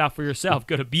want to check it out for yourself.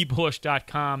 Go to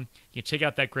BeBullish.com. You can check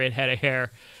out that great head of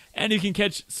hair. And you can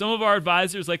catch some of our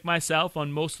advisors like myself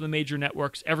on most of the major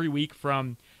networks every week,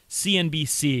 from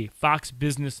CNBC, Fox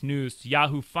Business News, to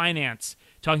Yahoo Finance,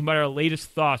 talking about our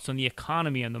latest thoughts on the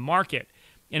economy and the market.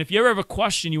 And if you ever have a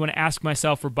question you want to ask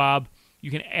myself or Bob, you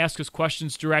can ask us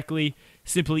questions directly.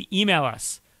 Simply email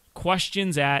us,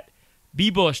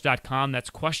 questions@BeBullish.com. That's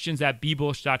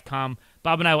questions@BeBullish.com.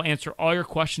 Bob and I will answer all your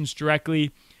questions directly.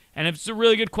 And if it's a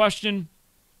really good question,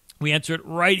 we answer it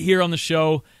right here on the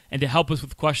show. And to help us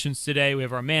with questions today, we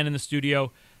have our man in the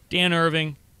studio, Dan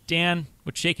Irving. Dan,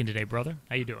 what's shaking today, brother?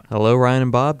 How you doing? Hello, Ryan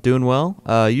and Bob. Doing well.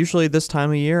 Usually this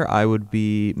time of year, I would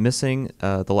be missing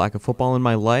the lack of football in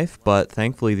my life, but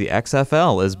thankfully the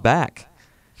XFL is back.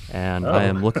 And I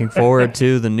am looking forward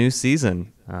to the new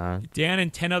season. Dan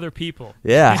and 10 other people.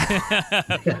 Yeah.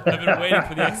 I've been waiting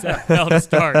for the XFL to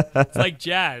start. It's like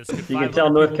jazz. You can tell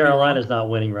North Carolina's not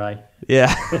winning, right?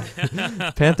 Yeah.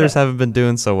 Panthers haven't been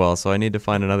doing so well, so I need to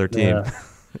find another team. Yeah.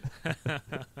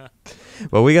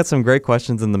 Well, we got some great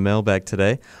questions in the mailbag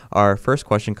today. Our first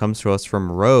question comes to us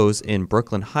from Rose in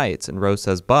Brooklyn Heights. And Rose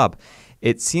says, Bob,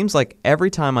 it seems like every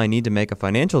time I need to make a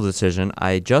financial decision,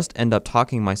 I just end up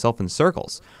talking myself in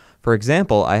circles. For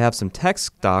example, I have some tech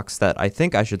stocks that I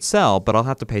think I should sell, but I'll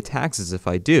have to pay taxes if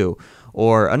I do.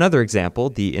 Or another example,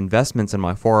 the investments in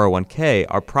my 401k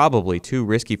are probably too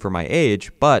risky for my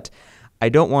age, but I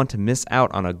don't want to miss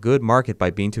out on a good market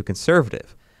by being too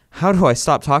conservative. How do I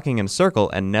stop talking in a circle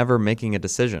and never making a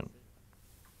decision?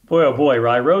 Boy, oh boy,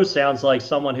 Rye Rose sounds like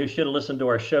someone who should have listened to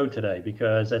our show today,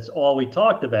 because that's all we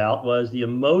talked about was the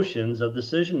emotions of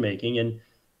decision making. And,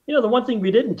 the one thing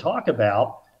we didn't talk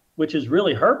about, which is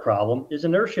really her problem, is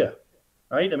inertia,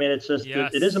 right? I mean, it's just,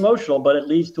 Yes. it is emotional, but it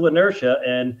leads to inertia.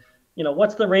 And,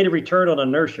 what's the rate of return on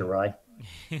inertia, Rye?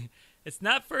 It's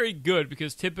not very good,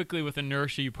 because typically with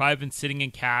inertia, you've probably been sitting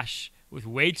in cash with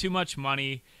way too much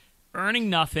money, earning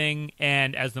nothing,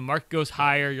 and as the market goes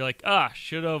higher, you're like,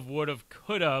 should have, would have,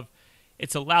 could have.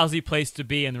 It's a lousy place to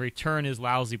be, and the return is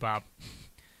lousy, Bob.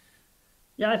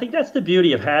 Yeah, I think that's the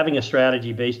beauty of having a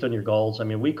strategy based on your goals. I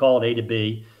mean, we call it A to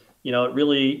B. It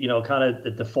really, kind of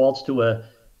it defaults to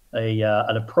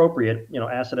an appropriate,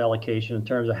 asset allocation in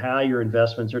terms of how your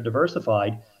investments are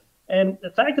diversified. And the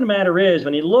fact of the matter is,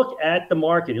 when you look at the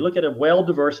market, you look at a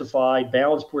well-diversified,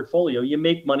 balanced portfolio, you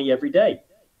make money every day.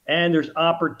 And there's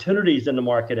opportunities in the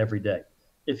market every day.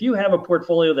 If you have a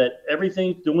portfolio that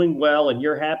everything's doing well and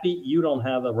you're happy, you don't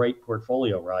have a right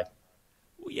portfolio, right?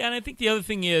 Yeah, and I think the other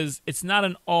thing is it's not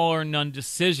an all or none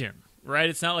decision, right?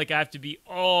 It's not like I have to be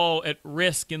all at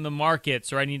risk in the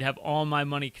markets or I need to have all my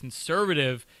money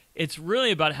conservative. It's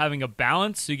really about having a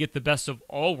balance so you get the best of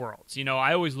all worlds.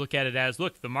 I always look at it as,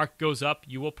 look, if the market goes up,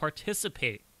 you will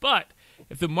participate. But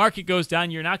if the market goes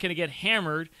down, you're not going to get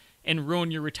hammered and ruin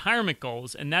your retirement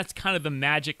goals. And that's kind of the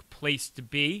magic place to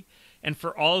be. And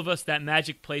for all of us, that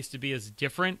magic place to be is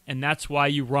different. And that's why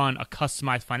you run a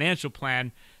customized financial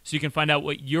plan, so you can find out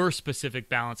what your specific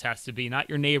balance has to be, not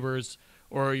your neighbor's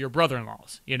or your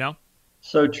brother-in-law's,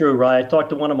 So true, right? I talked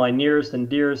to one of my nearest and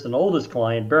dearest and oldest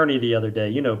client, Bernie, the other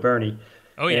day. Bernie.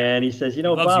 Oh, yeah. And he says,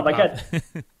 Bob, I got,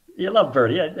 you love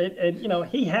Bernie. Yeah, and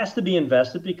he has to be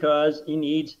invested because he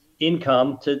needs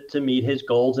income to meet his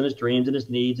goals and his dreams and his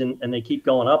needs. And they keep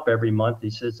going up every month. He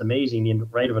says it's amazing, the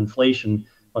rate of inflation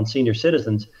on senior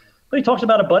citizens. But he talks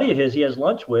about a buddy of his he has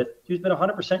lunch with who's been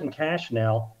 100% in cash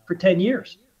now for 10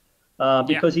 years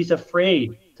because he's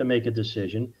afraid to make a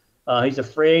decision. He's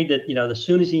afraid that, as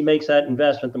soon as he makes that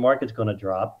investment, the market's going to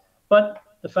drop. But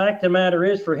the fact of the matter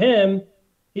is, for him,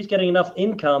 he's getting enough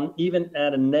income, even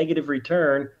at a negative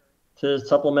return, to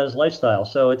supplement his lifestyle.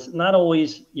 So it's not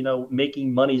always,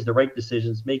 making money is the right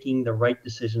decisions. Making the right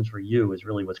decisions for you is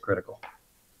really what's critical.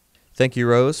 Thank you,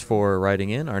 Rose, for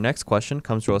writing in. Our next question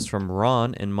comes to us from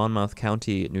Ron in Monmouth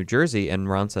County, New Jersey. And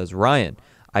Ron says, Ryan,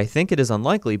 I think it is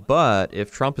unlikely, but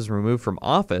if Trump is removed from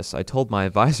office, I told my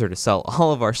advisor to sell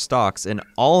all of our stocks and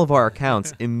all of our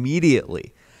accounts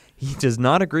immediately. He does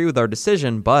not agree with our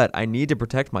decision, but I need to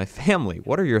protect my family.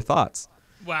 What are your thoughts?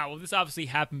 Wow, well, this obviously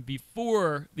happened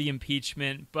before the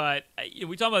impeachment, but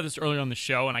we talked about this earlier on the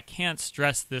show, and I can't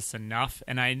stress this enough.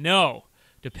 And I know,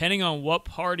 depending on what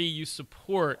party you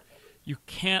support, you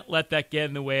can't let that get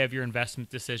in the way of your investment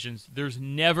decisions. There's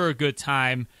never a good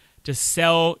time to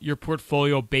sell your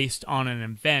portfolio based on an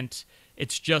event.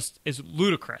 It's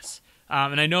ludicrous.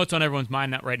 And I know it's on everyone's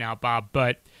mind right now, Bob,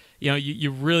 but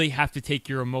you really have to take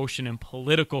your emotion and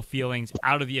political feelings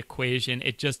out of the equation.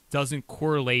 It just doesn't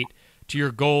correlate to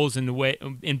your goals and the way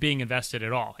in being invested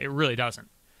at all. It really doesn't.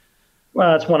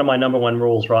 Well, that's one of my number one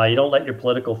rules, right? You don't let your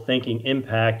political thinking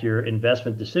impact your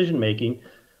investment decision making,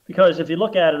 because if you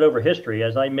look at it over history,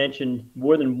 as I mentioned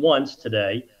more than once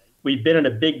today, we've been in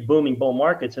a big booming bull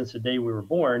market since the day we were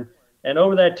born. And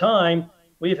over that time,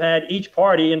 we've had each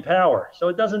party in power. So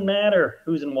it doesn't matter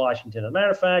who's in Washington. As a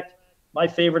matter of fact, my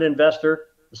favorite investor,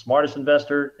 the smartest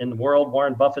investor in the world,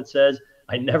 Warren Buffett, says,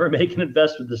 I never make an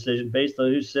investment decision based on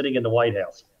who's sitting in the White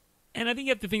House. And I think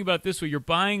you have to think about it this way. You're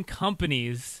buying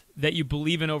companies that you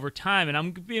believe in over time. And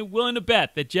I'm willing to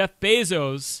bet that Jeff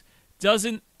Bezos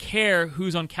doesn't care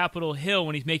who's on Capitol Hill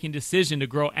when he's making a decision to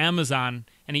grow Amazon,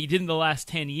 and he did in the last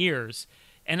 10 years.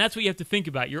 And that's what you have to think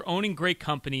about. You're owning great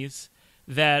companies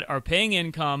that are paying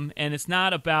income, and it's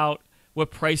not about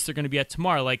what price they're going to be at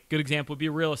tomorrow. Like, good example would be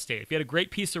real estate. If you had a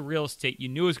great piece of real estate, you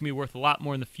knew it was going to be worth a lot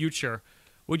more in the future.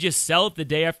 Would you sell it the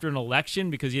day after an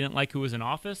election because you didn't like who was in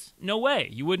office? No way.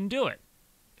 You wouldn't do it.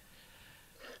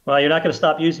 Well, you're not going to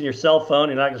stop using your cell phone.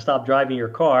 You're not going to stop driving your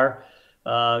car.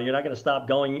 You're not going to stop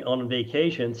going on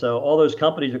vacation. So all those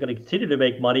companies are going to continue to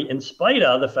make money in spite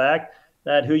of the fact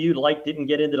that who you like didn't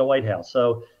get into the White House.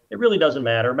 So it really doesn't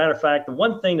matter. Matter of fact, the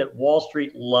one thing that Wall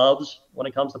Street loves when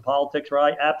it comes to politics,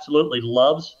 right, absolutely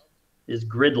loves, is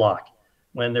gridlock.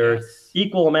 When there's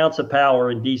equal amounts of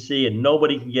power in D.C. and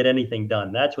nobody can get anything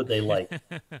done. That's what they like.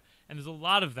 And there's a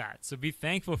lot of that. So be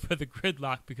thankful for the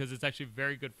gridlock because it's actually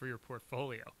very good for your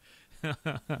portfolio. So,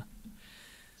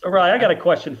 Ryan, I got a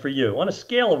question for you. On a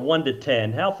scale of 1 to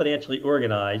 10, how financially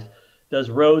organized does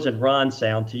Rose and Ron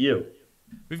sound to you?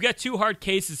 We've got two hard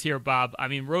cases here, Bob. I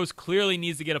mean, Rose clearly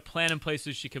needs to get a plan in place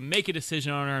so she can make a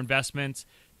decision on her investments.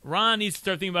 Ron needs to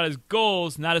start thinking about his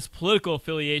goals, not his political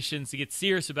affiliations, to get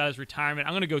serious about his retirement.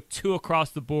 I'm going to go 2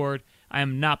 across the board. I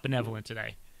am not benevolent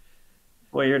today.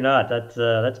 Well, you're not.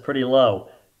 That's pretty low.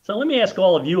 So let me ask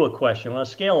all of you a question. On a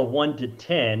scale of 1 to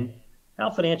 10, how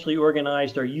financially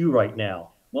organized are you right now?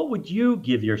 What would you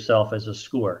give yourself as a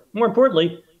score? More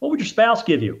importantly, what would your spouse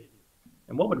give you?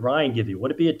 And what would Ryan give you?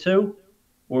 Would it be a 2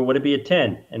 or would it be a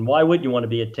 10? And why would you want to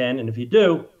be a 10? And if you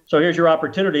do, so here's your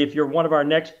opportunity. If you're one of our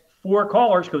next 4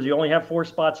 callers, because you only have 4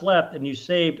 spots left, and you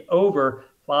saved over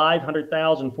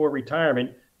 $500,000 for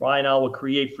retirement, Ryan and I will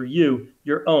create for you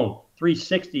your own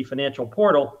 360 financial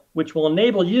portal, which will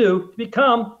enable you to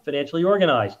become financially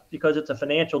organized because it's a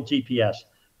financial GPS.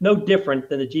 No different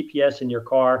than the GPS in your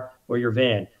car or your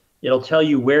van. It'll tell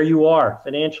you where you are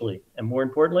financially. And more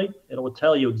importantly, it will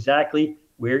tell you exactly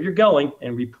where you're going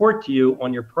and report to you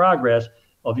on your progress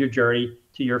of your journey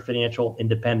to your financial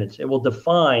independence. It will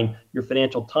define your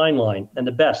financial timeline and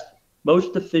the best,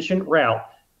 most efficient route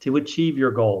to achieve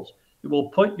your goals. It will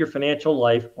put your financial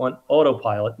life on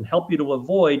autopilot and help you to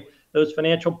avoid those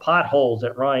financial potholes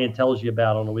that Ryan tells you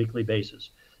about on a weekly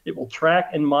basis. It will track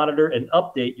and monitor and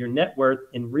update your net worth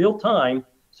in real time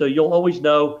so you'll always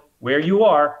know where you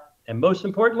are and, most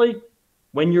importantly,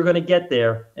 when you're going to get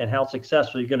there and how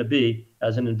successful you're going to be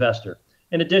as an investor.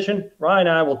 In addition, Ryan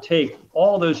and I will take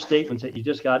all those statements that you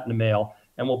just got in the mail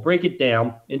and we'll break it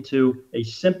down into a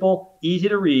simple, easy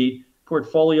to read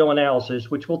portfolio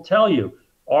analysis, which will tell you,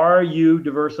 are you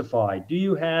diversified? Do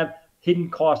you have hidden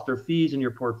costs or fees in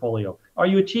your portfolio? Are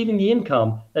you achieving the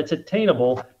income that's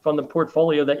attainable from the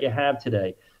portfolio that you have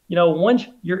today? You know, once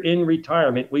you're in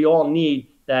retirement, we all need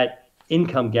that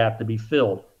income gap to be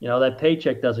filled. You know, that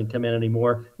paycheck doesn't come in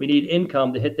anymore. We need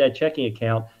income to hit that checking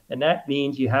account. And that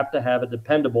means you have to have a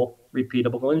dependable,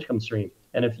 repeatable income stream.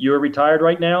 And if you're retired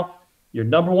right now, your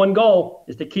number one goal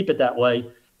is to keep it that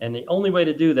way. And the only way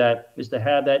to do that is to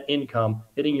have that income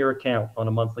hitting your account on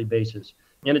a monthly basis.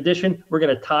 In addition, we're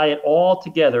going to tie it all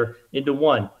together into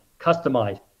one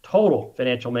customized, total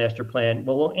financial master plan.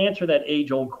 Well, we'll answer that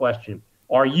age-old question.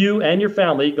 Are you and your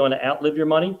family going to outlive your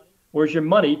money, or is your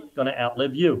money going to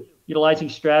outlive you? Utilizing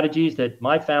strategies that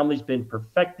my family's been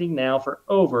perfecting now for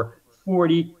over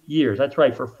 40 years. That's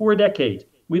right, for 4 decades.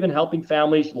 We've been helping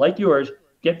families like yours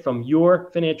get from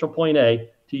your financial point A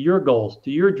to your goals,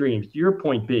 to your dreams, to your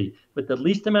point B, with the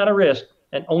least amount of risk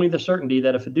and only the certainty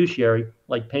that a fiduciary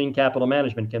like Payne Capital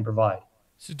Management can provide.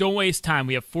 So don't waste time.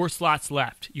 We have 4 slots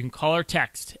left. You can call or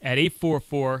text at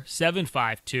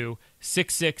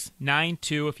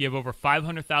 844-752-6692 if you have over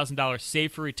 $500,000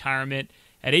 saved for retirement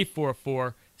at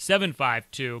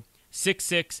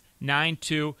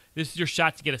 844-752-6692. This is your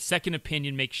shot to get a second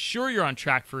opinion. Make sure you're on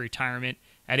track for retirement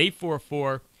at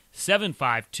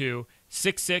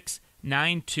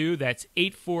 844-752-6692. That's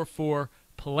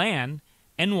 844-PLAN.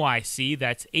 NYC,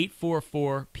 that's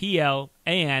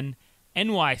 844-PLAN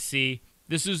NYC.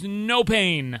 This is No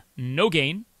Pain, No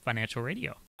Gain Financial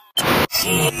Radio.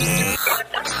 It's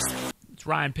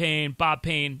Ryan Payne, Bob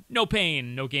Payne, No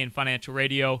Pain, No Gain Financial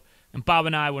Radio. And Bob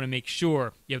and I want to make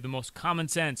sure you have the most common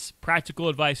sense, practical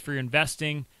advice for your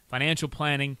investing, financial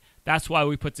planning. That's why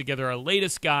we put together our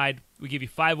latest guide. We give you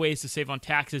 5 ways to save on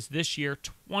taxes this year,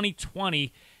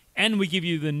 2020, and we give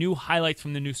you the new highlights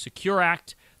from the new Secure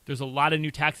Act. There's a lot of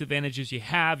new tax advantages you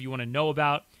want to know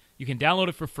about. You can download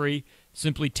it for free.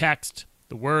 Simply text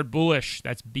the word bullish.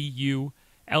 That's BULLISH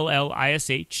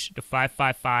to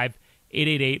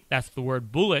 555-888. That's the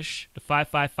word bullish to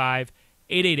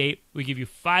 555-888. We give you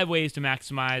 5 ways to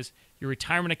maximize your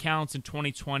retirement accounts in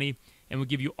 2020, and we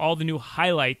give you all the new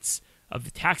highlights of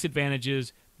the tax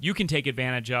advantages you can take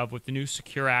advantage of with the new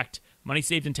Secure Act. Money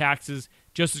saved in taxes,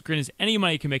 just as green as any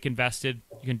money you can make invested.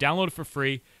 You can download it for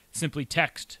free. Simply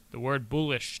text the word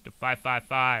bullish to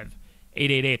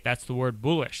 555-888. That's the word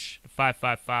bullish to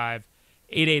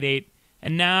 555-888.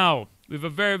 And now, we have a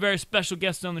very, very special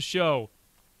guest on the show.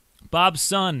 Bob's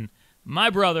son, my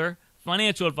brother,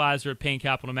 financial advisor at Payne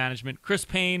Capital Management, Chris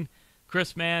Payne.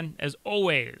 Chris, man, as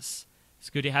always, it's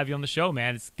good to have you on the show,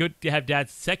 man. It's good to have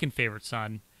Dad's second favorite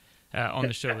son on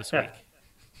the show this week.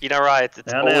 You know, Ryan,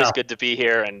 it's always good to be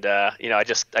here, and you know, I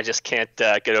just can't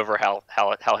get over how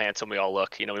handsome we all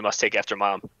look. You know, we must take after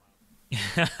Mom.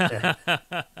 Yeah,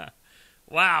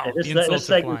 Wow, this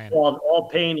segment's called "All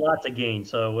Pain, Lots of Gain."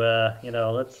 So you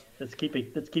know, let's keep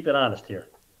it honest here.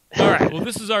 All right. Well,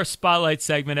 this is our spotlight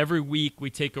segment. Every week we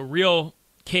take a real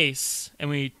case and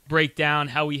we break down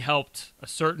how we helped a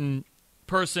certain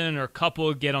person or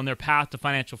couple get on their path to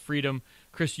financial freedom.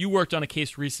 Chris, you worked on a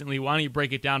case recently. Why don't you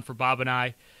break it down for Bob and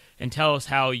I and tell us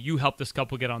how you helped this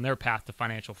couple get on their path to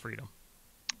financial freedom?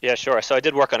 Yeah, sure. So I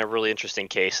did work on a really interesting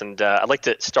case, and I'd like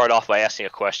to start off by asking a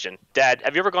question. Dad,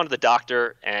 have you ever gone to the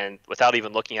doctor and without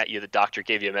even looking at you, the doctor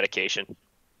gave you a medication?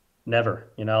 Never.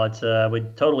 It's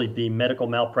would totally be medical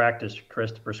malpractice,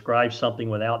 Chris, to prescribe something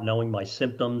without knowing my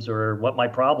symptoms or what my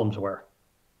problems were.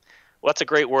 Well, that's a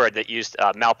great word that used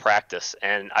malpractice,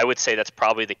 and I would say that's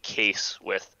probably the case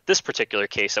with this particular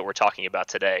case that we're talking about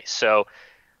today. So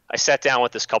I sat down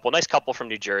with this couple, nice couple from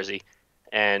New Jersey,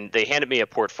 and they handed me a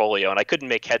portfolio, and I couldn't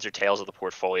make heads or tails of the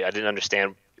portfolio. I didn't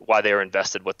understand why they were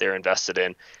invested, what they were invested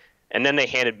in. And then they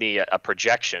handed me a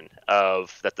projection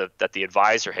of that the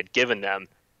advisor had given them,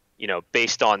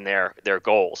 based on their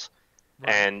goals.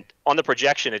 Right. And on the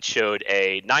projection, it showed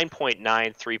a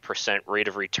 9.93% rate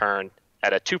of return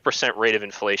at a 2% rate of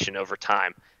inflation over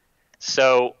time.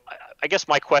 So I guess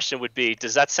my question would be,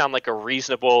 does that sound like a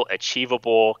reasonable,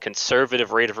 achievable,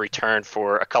 conservative rate of return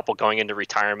for a couple going into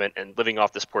retirement and living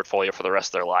off this portfolio for the rest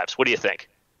of their lives? What do you think?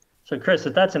 So, Chris,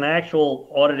 if that's an actual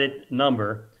audited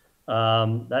number,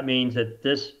 that means that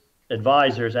this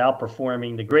advisor is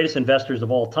outperforming the greatest investors of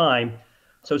all time.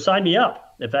 So sign me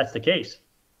up if that's the case.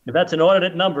 If that's an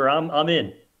audited number, I'm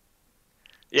in.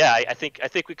 Yeah, I think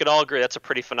we could all agree that's a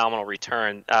pretty phenomenal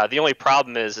return. The only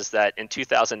problem is that in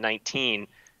 2019,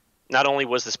 not only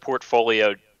was this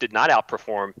portfolio did not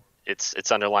outperform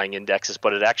its underlying indexes,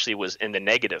 but it actually was in the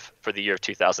negative for the year of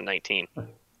 2019.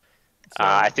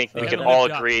 I think we can all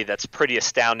agree that's pretty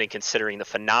astounding considering the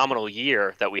phenomenal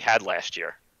year that we had last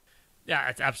year. Yeah,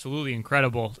 it's absolutely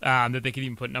incredible that they could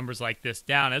even put numbers like this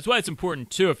down. That's why it's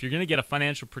important, too, if you're going to get a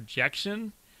financial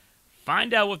projection,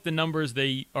 find out what the numbers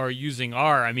they are using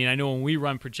are. I mean, I know when we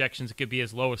run projections, it could be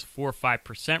as low as 4 or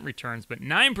 5% returns, but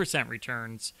 9%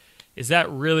 returns, is that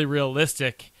really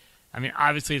realistic? I mean,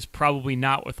 obviously, it's probably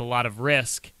not with a lot of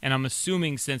risk, and I'm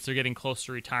assuming since they're getting close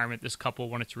to retirement, this couple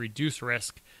wanted to reduce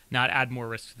risk, not add more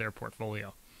risk to their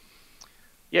portfolio.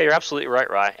 Yeah, you're absolutely right,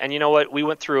 Rye. And you know what? We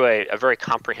went through a very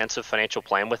comprehensive financial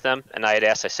plan with them, and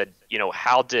I said,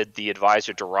 how did the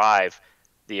advisor derive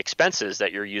the expenses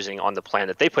that you're using on the plan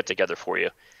that they put together for you?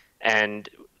 And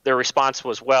their response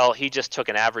was, well, he just took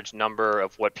an average number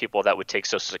of what people that would take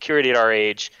Social Security at our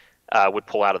age would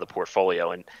pull out of the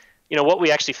portfolio. And what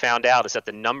we actually found out is that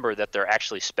the number that they're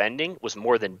actually spending was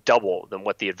more than double than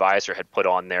what the advisor had put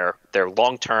on their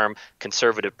long-term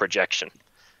conservative projection.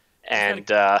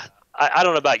 And I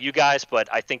don't know about you guys, but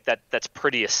I think that's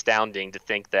pretty astounding to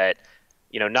think that,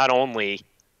 not only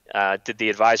did the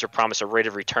advisor promise a rate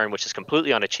of return which is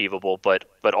completely unachievable, but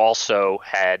also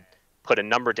had put a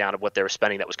number down of what they were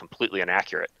spending that was completely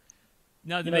inaccurate.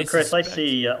 Now, Chris, I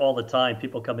see all the time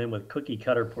people come in with cookie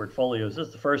cutter portfolios. This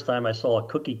is the first time I saw a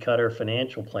cookie cutter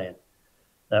financial plan.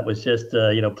 That was just,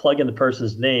 plug in the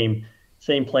person's name.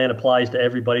 Same plan applies to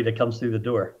everybody that comes through the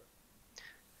door.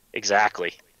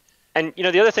 Exactly. And,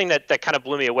 the other thing that kind of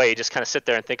blew me away, you just kind of sit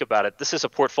there and think about it. This is a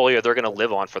portfolio they're going to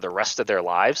live on for the rest of their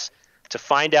lives. To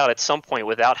find out at some point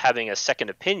without having a second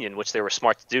opinion, which they were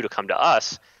smart to do to come to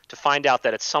us, to find out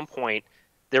that at some point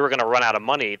they were going to run out of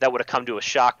money, that would have come to a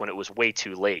shock when it was way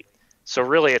too late. So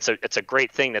really, it's a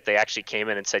great thing that they actually came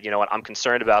in and said, you know what, I'm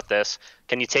concerned about this.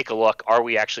 Can you take a look? Are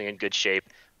we actually in good shape?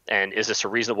 And is this a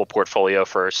reasonable portfolio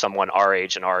for someone our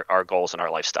age and our goals and our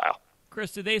lifestyle?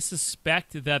 Chris, did they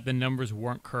suspect that the numbers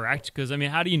weren't correct? Because, I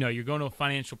mean, how do you know? You're going to a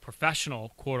financial professional,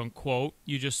 quote unquote.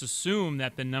 You just assume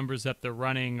that the numbers that they're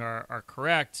running are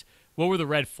correct. What were the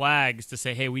red flags to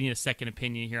say, hey, we need a second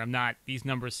opinion here? These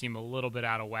numbers seem a little bit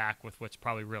out of whack with what's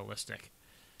probably realistic.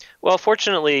 Well,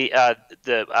 fortunately,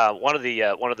 one of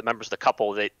the members of the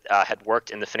couple that had worked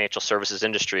in the financial services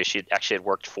industry, she actually had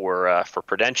worked for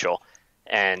Prudential.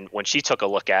 And when she took a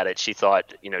look at it, she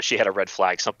thought, she had a red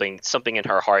flag. Something in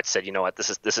her heart said, you know what,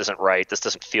 this isn't right. This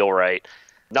doesn't feel right.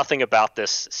 Nothing about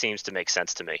this seems to make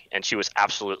sense to me. And she was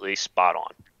absolutely spot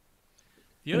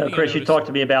on. Chris, you talked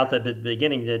to me about that at the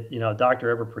beginning that, a doctor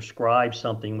ever prescribes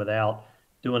something without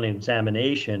doing an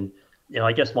examination.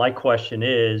 I guess my question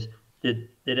is, did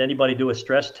anybody do a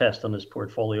stress test on this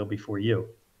portfolio before you?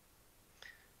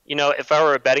 If I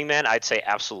were a betting man, I'd say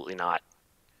absolutely not.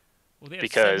 Well, they have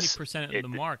 70% of the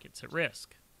market's at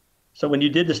risk. So when you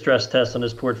did the stress test on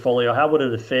this portfolio, how would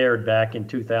it have fared back in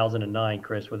 2009,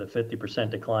 Chris, with a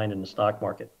 50% decline in the stock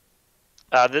market?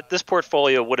 This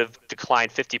portfolio would have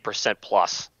declined 50%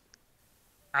 plus.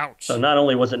 Ouch. So not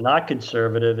only was it not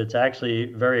conservative, it's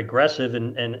actually very aggressive,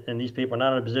 and these people are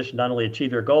not in a position not only to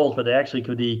achieve their goals, but they actually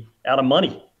could be out of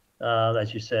money,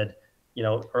 as you said,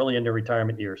 early in their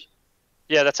retirement years.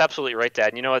 Yeah, that's absolutely right, Dad.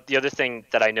 And you know what? The other thing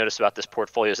that I noticed about this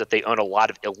portfolio is that they own a lot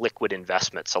of illiquid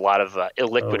investments, a lot of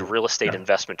illiquid real estate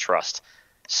investment trust.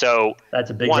 So that's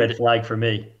a big red flag for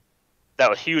me. That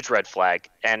was a huge red flag.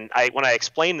 And when I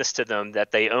explained this to them,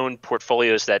 that they own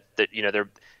portfolios that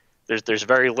there's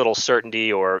very little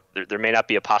certainty, or there may not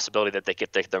be a possibility that they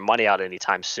get their money out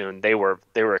anytime soon, they were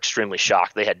extremely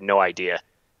shocked. They had no idea.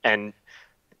 And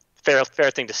fair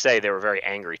thing to say, they were very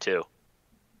angry too.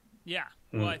 Yeah.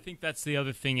 Well, I think that's the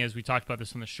other thing, is we talked about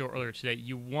this on the show earlier today.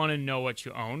 You want to know what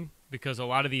you own, because a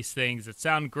lot of these things that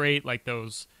sound great, like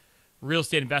those real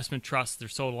estate investment trusts, they're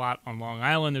sold a lot on Long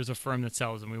Island. There's a firm that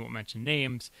sells them. We won't mention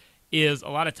names. Is a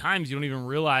lot of times you don't even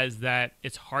realize that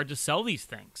it's hard to sell these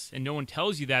things. And no one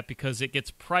tells you that because it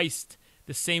gets priced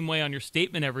the same way on your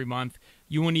statement every month.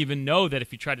 You wouldn't even know that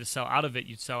if you tried to sell out of it,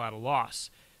 you'd sell at a loss.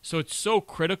 So it's so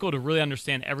critical to really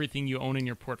understand everything you own in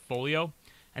your portfolio.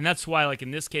 And that's why, like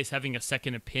in this case, having a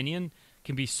second opinion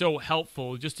can be so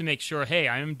helpful, just to make sure, hey,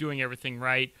 I am doing everything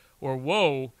right, or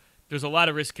whoa, there's a lot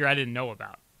of risk here I didn't know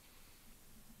about.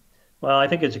 Well, I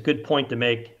think it's a good point to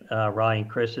make, Ryan,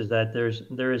 Chris, is that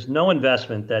there is no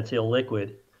investment that's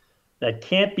illiquid that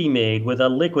can't be made with a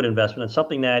liquid investment. It's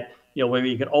something that, where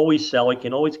you can always sell, you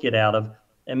can always get out of.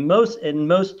 And in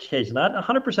most cases, not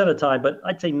 100% of the time, but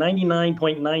I'd say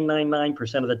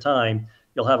 99.999% of the time,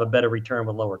 you'll have a better return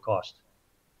with lower cost.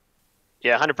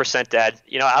 Yeah, 100%, Dad.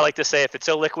 I like to say, if it's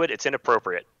illiquid, it's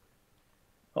inappropriate.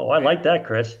 Oh, I like that,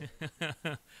 Chris.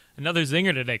 Another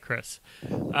zinger today, Chris.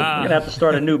 You're going to have to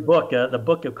start a new book, the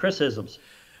book of Chrisisms.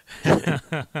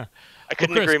 I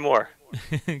couldn't agree more.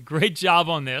 Great job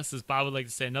on this, as Bob would like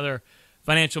to say. Another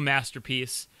financial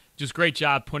masterpiece. Just great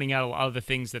job pointing out a lot of the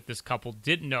things that this couple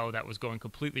didn't know that was going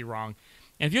completely wrong.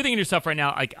 And if you're thinking to yourself right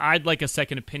now, like, I'd like a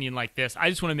second opinion like this, I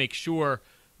just want to make sure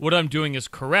what I'm doing is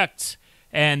correct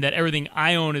and that everything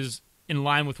I own is in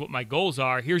line with what my goals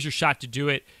are, here's your shot to do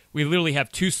it. We literally have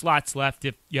 2 slots left.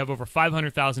 If you have over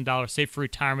 $500,000 saved for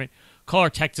retirement, call or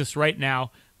text us right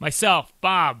now. Myself,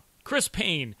 Bob, Chris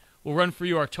Payne will run for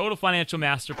you our total financial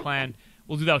master plan.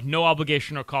 We'll do that with no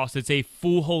obligation or cost. It's a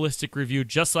full holistic review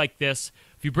just like this.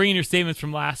 If you bring in your statements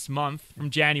from last month, from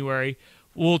January,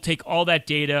 we'll take all that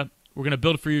data. We're going to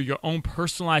build for you your own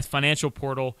personalized financial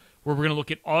portal where we're going to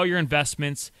look at all your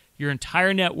investments, your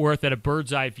entire net worth at a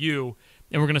bird's eye view,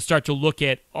 and we're going to start to look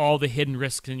at all the hidden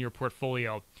risks in your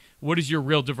portfolio. What is your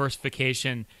real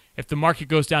diversification? If the market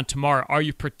goes down tomorrow, are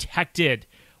you protected?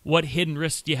 What hidden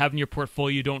risks do you have in your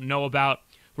portfolio you don't know about?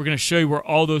 We're going to show you where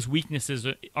all those weaknesses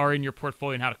are in your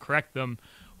portfolio and how to correct them.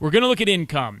 We're going to look at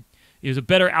income. There's a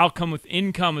better outcome with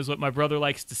income, is what my brother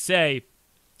likes to say.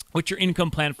 What's your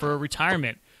income plan for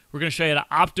retirement? We're going to show you how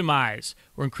to optimize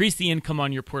or increase the income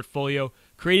on your portfolio,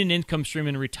 create an income stream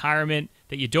in retirement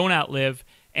that you don't outlive,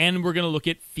 and we're going to look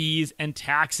at fees and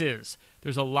taxes.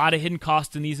 There's a lot of hidden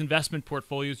costs in these investment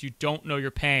portfolios you don't know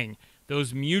you're paying.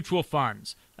 Those mutual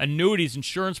funds, annuities,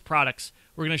 insurance products,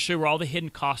 we're going to show you where all the hidden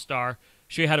costs are,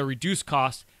 show you how to reduce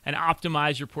costs and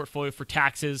optimize your portfolio for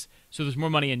taxes so there's more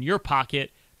money in your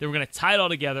pocket. Then we're going to tie it all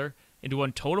together into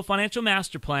one total financial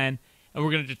master plan, and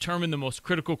we're going to determine the most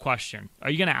critical question. Are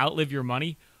you going to outlive your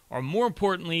money? Or more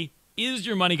importantly, is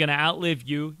your money going to outlive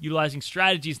you, utilizing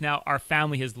strategies now our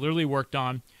family has literally worked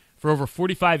on for over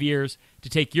 45 years to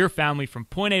take your family from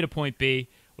point A to point B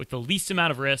with the least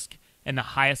amount of risk and the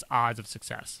highest odds of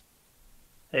success?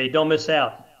 Hey, don't miss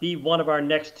out. Be one of our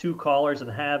next 2 callers and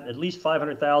have at least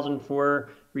 $500,000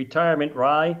 for retirement.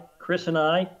 Rye, Chris, and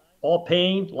I, all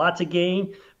paying, lots of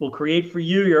gain, will create for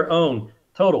you your own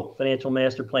total financial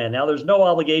master plan. Now, there's no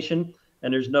obligation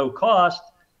and there's no cost,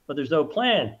 but there's no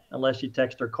plan unless you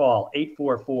text or call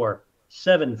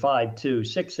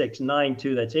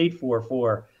 844-752-6692. That's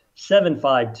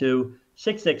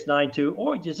 844-752-6692.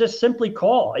 Or you just simply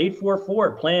call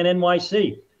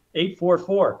 844-PLAN-NYC,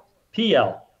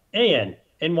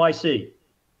 844-PLAN-NYC.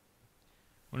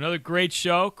 Another great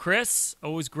show, Chris.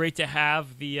 Always great to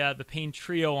have the Payne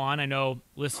Trio on. I know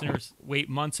listeners wait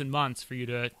months and months for you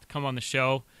to come on the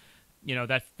show. You know,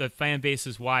 that the fan base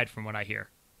is wide from what I hear.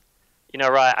 You know,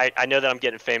 Ryan, I know that I'm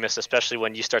getting famous, especially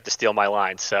when you start to steal my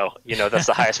lines. So, you know, that's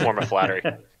the highest form of flattery.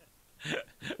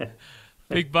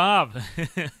 Big Bob.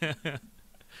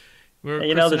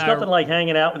 You know, there's nothing like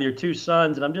hanging out with your 2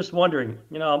 sons, and I'm just wondering,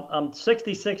 you know, I'm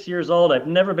 66 years old. I've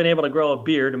never been able to grow a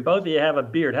beard, and both of you have a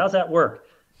beard. How's that work?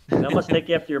 I must take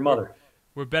after your mother.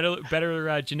 We're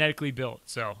better genetically built,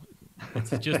 so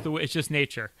it's just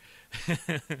nature.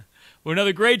 Well,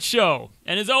 another great show,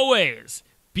 and as always,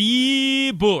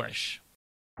 be bullish.